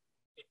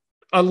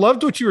 I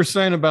loved what you were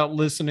saying about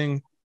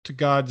listening to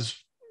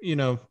God's, you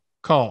know,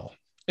 call.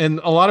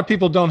 And a lot of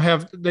people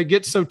they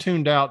get so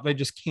tuned out, they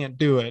just can't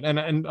do it.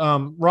 And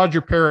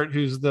Roger Parrott,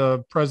 who's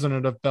the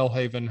president of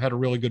Bellhaven, had a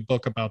really good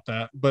book about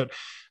that, but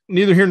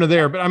neither here nor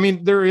there. But I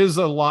mean, there is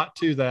a lot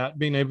to that,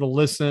 being able to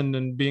listen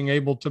and being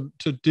able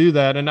to do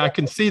that. And I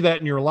can see that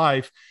in your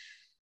life.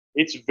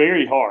 It's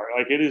very hard.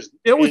 Like it is.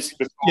 Yeah.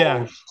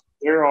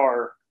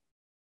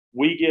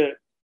 We get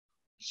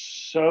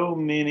so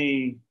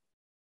many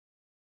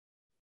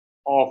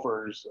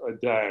offers a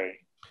day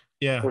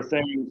for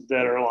things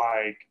that are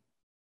like,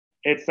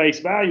 at face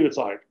value, it's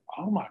like,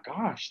 oh my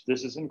gosh,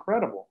 this is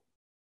incredible.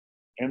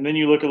 And then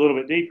you look a little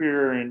bit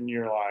deeper and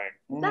you're like,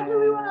 is that who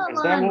we want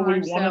to align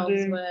ourselves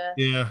with?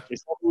 Yeah.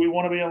 Is that who we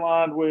want to be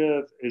aligned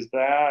with? Is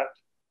that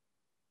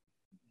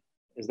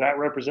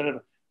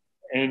representative?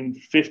 In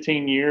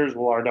 15 years,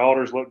 will our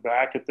daughters look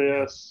back at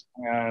this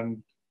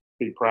and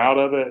be proud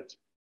of it?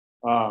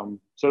 So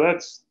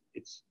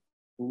it's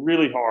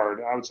really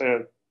hard. I would say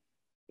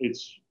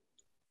it's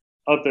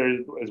up there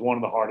as one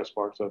of the hardest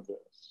parts of this.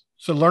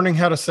 So learning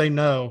how to say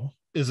no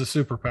is a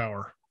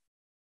superpower.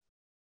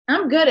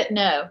 I'm good at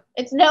no.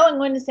 It's knowing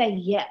when to say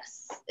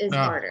yes is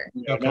harder.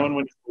 Yeah, okay. Knowing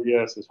when to say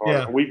yes is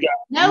harder. Yeah.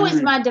 No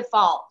is my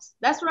default.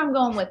 That's what I'm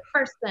going with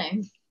first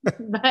thing.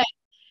 But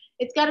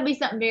it's got to be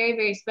something very,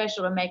 very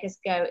special to make us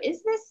go,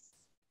 is this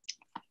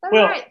the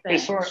right thing?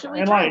 Should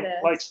we try this?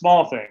 Like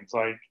small things.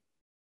 Like,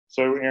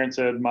 so Erin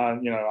said,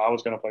 I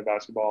was going to play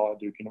basketball at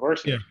Duke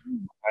University. Yeah.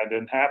 That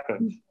didn't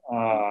happen.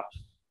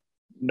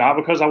 Not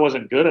because I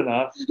wasn't good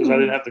enough, because I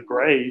didn't have the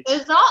grades. It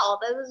was all.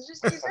 That was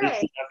just your grades. I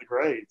didn't have the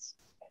grades.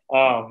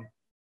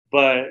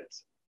 But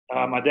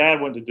my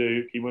dad went to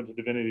Duke. He went to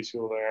divinity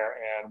school there,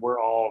 and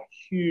we're all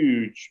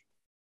huge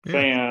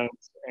fans.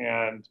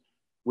 And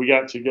we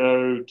got to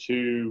go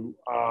to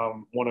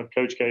one of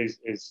Coach K's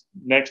is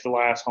next to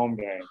last home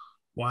game.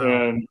 Wow.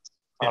 And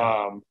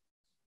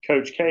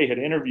Coach K had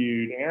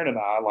interviewed Erin and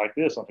I like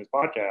this on his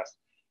podcast.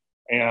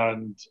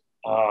 And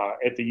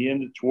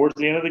towards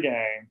the end of the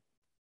game,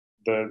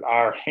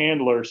 our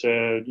handler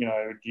said,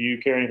 do you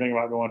care anything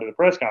about going to the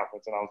press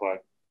conference? And I was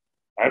like,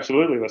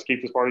 absolutely, let's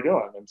keep this party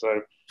going. And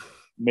so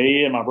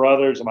me and my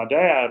brothers and my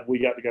dad, we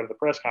got to go to the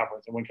press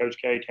conference. And when Coach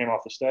K came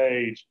off the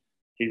stage,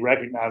 he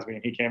recognized me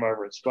and he came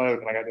over and spoke,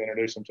 and I got to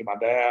introduce him to my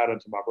dad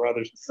and to my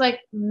brothers. It's like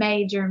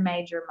major,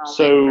 major moment.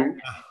 So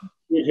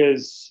it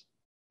has,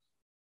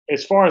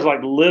 as far as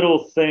like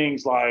little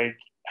things like,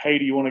 hey,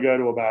 do you want to go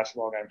to a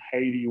basketball game?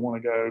 Hey, do you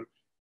want to go?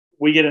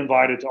 We get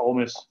invited to Ole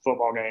Miss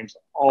football games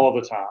all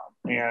the time,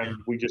 and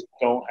we just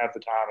don't have the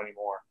time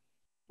anymore.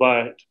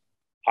 But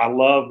I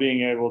love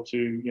being able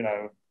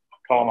to,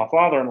 call my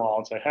father-in-law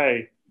and say,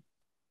 hey,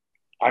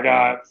 I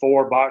got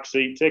 4 box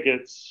seat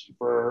tickets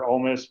for Ole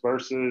Miss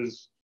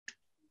versus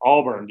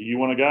Auburn. Do you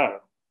want to go?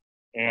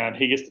 And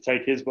he gets to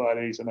take his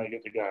buddies, and they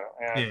get to go.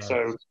 And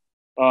so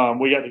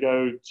we got to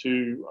go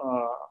to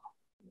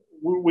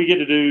we get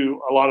to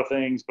do a lot of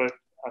things, but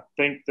I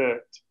think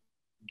that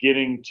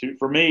getting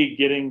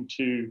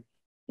to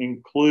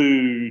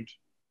include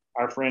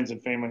our friends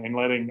and family and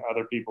letting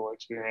other people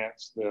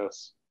experience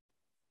this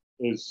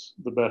is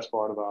the best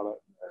part about it.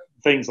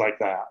 Things like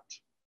that.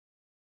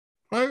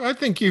 I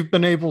think you've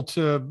been able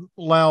to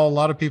allow a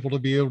lot of people to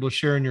be able to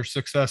share in your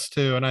success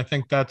too. And I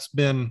think that's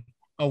been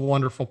a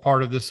wonderful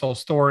part of this whole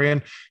story.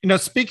 And,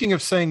 speaking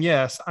of saying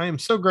yes, I am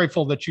so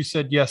grateful that you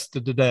said yes to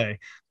today.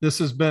 This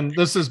has been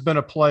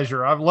a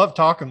pleasure. I've loved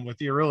talking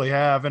with you, really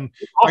have. And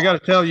I got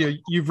to tell you,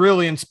 you've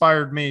really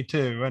inspired me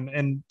too.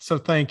 And so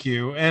thank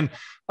you. And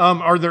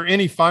are there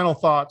any final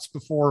thoughts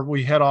before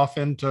we head off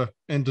into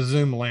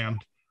Zoom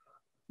land?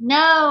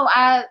 No,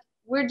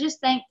 we're just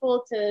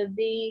thankful to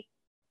be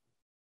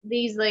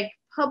these like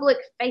public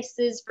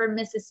faces for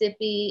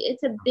Mississippi.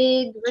 It's a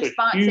big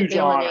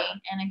responsibility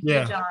and a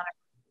huge honor.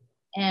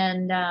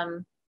 And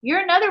you're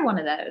another one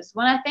of those.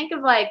 When I think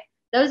of like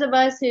those of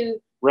us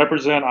who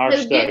represent our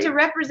state, get to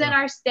represent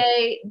our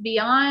state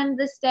beyond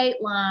the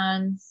state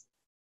lines,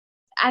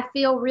 I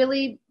feel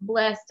really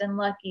blessed and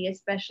lucky,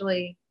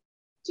 especially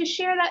to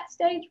share that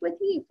stage with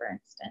you, for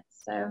instance.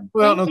 So,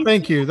 well,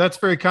 thank you. That's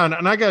very kind.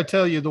 And I got to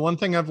tell you, the one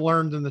thing I've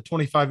learned in the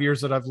 25 years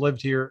that I've lived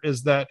here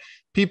is that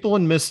people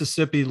in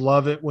Mississippi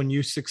love it when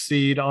you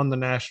succeed on the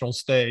national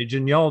stage.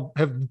 And y'all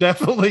have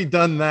definitely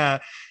done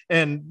that.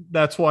 And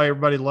that's why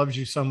everybody loves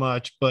you so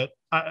much. But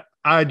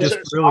I just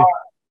really,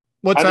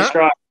 what's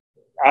that?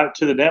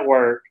 To the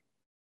network,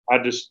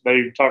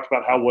 they talked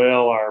about how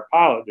well our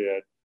pilot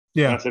did.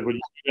 Yeah. And I said, what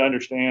you need to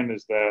understand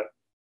is that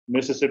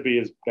Mississippi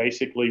is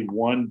basically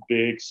one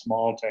big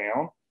small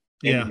town.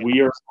 And we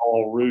are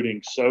all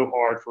rooting so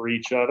hard for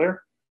each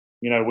other.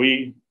 You know,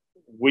 we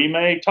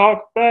may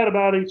talk bad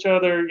about each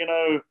other, you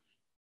know,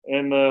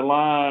 in the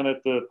line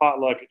at the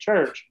potluck at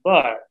church,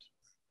 but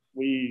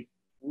we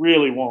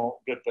really want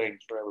good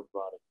things for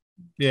everybody.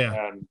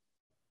 Yeah. And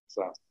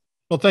so.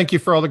 Well, thank you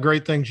for all the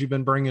great things you've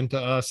been bringing to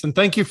us. And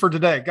thank you for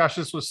today. Gosh,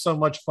 this was so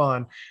much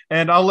fun.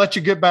 And I'll let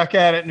you get back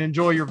at it and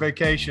enjoy your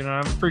vacation. I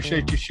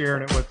appreciate you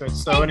sharing it with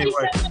us. So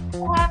anyway.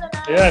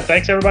 Yeah,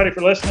 thanks everybody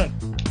for listening.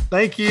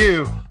 Thank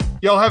you.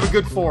 Y'all have a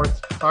good 4th.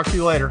 Talk to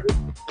you later.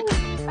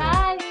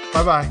 Bye.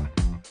 Bye-bye.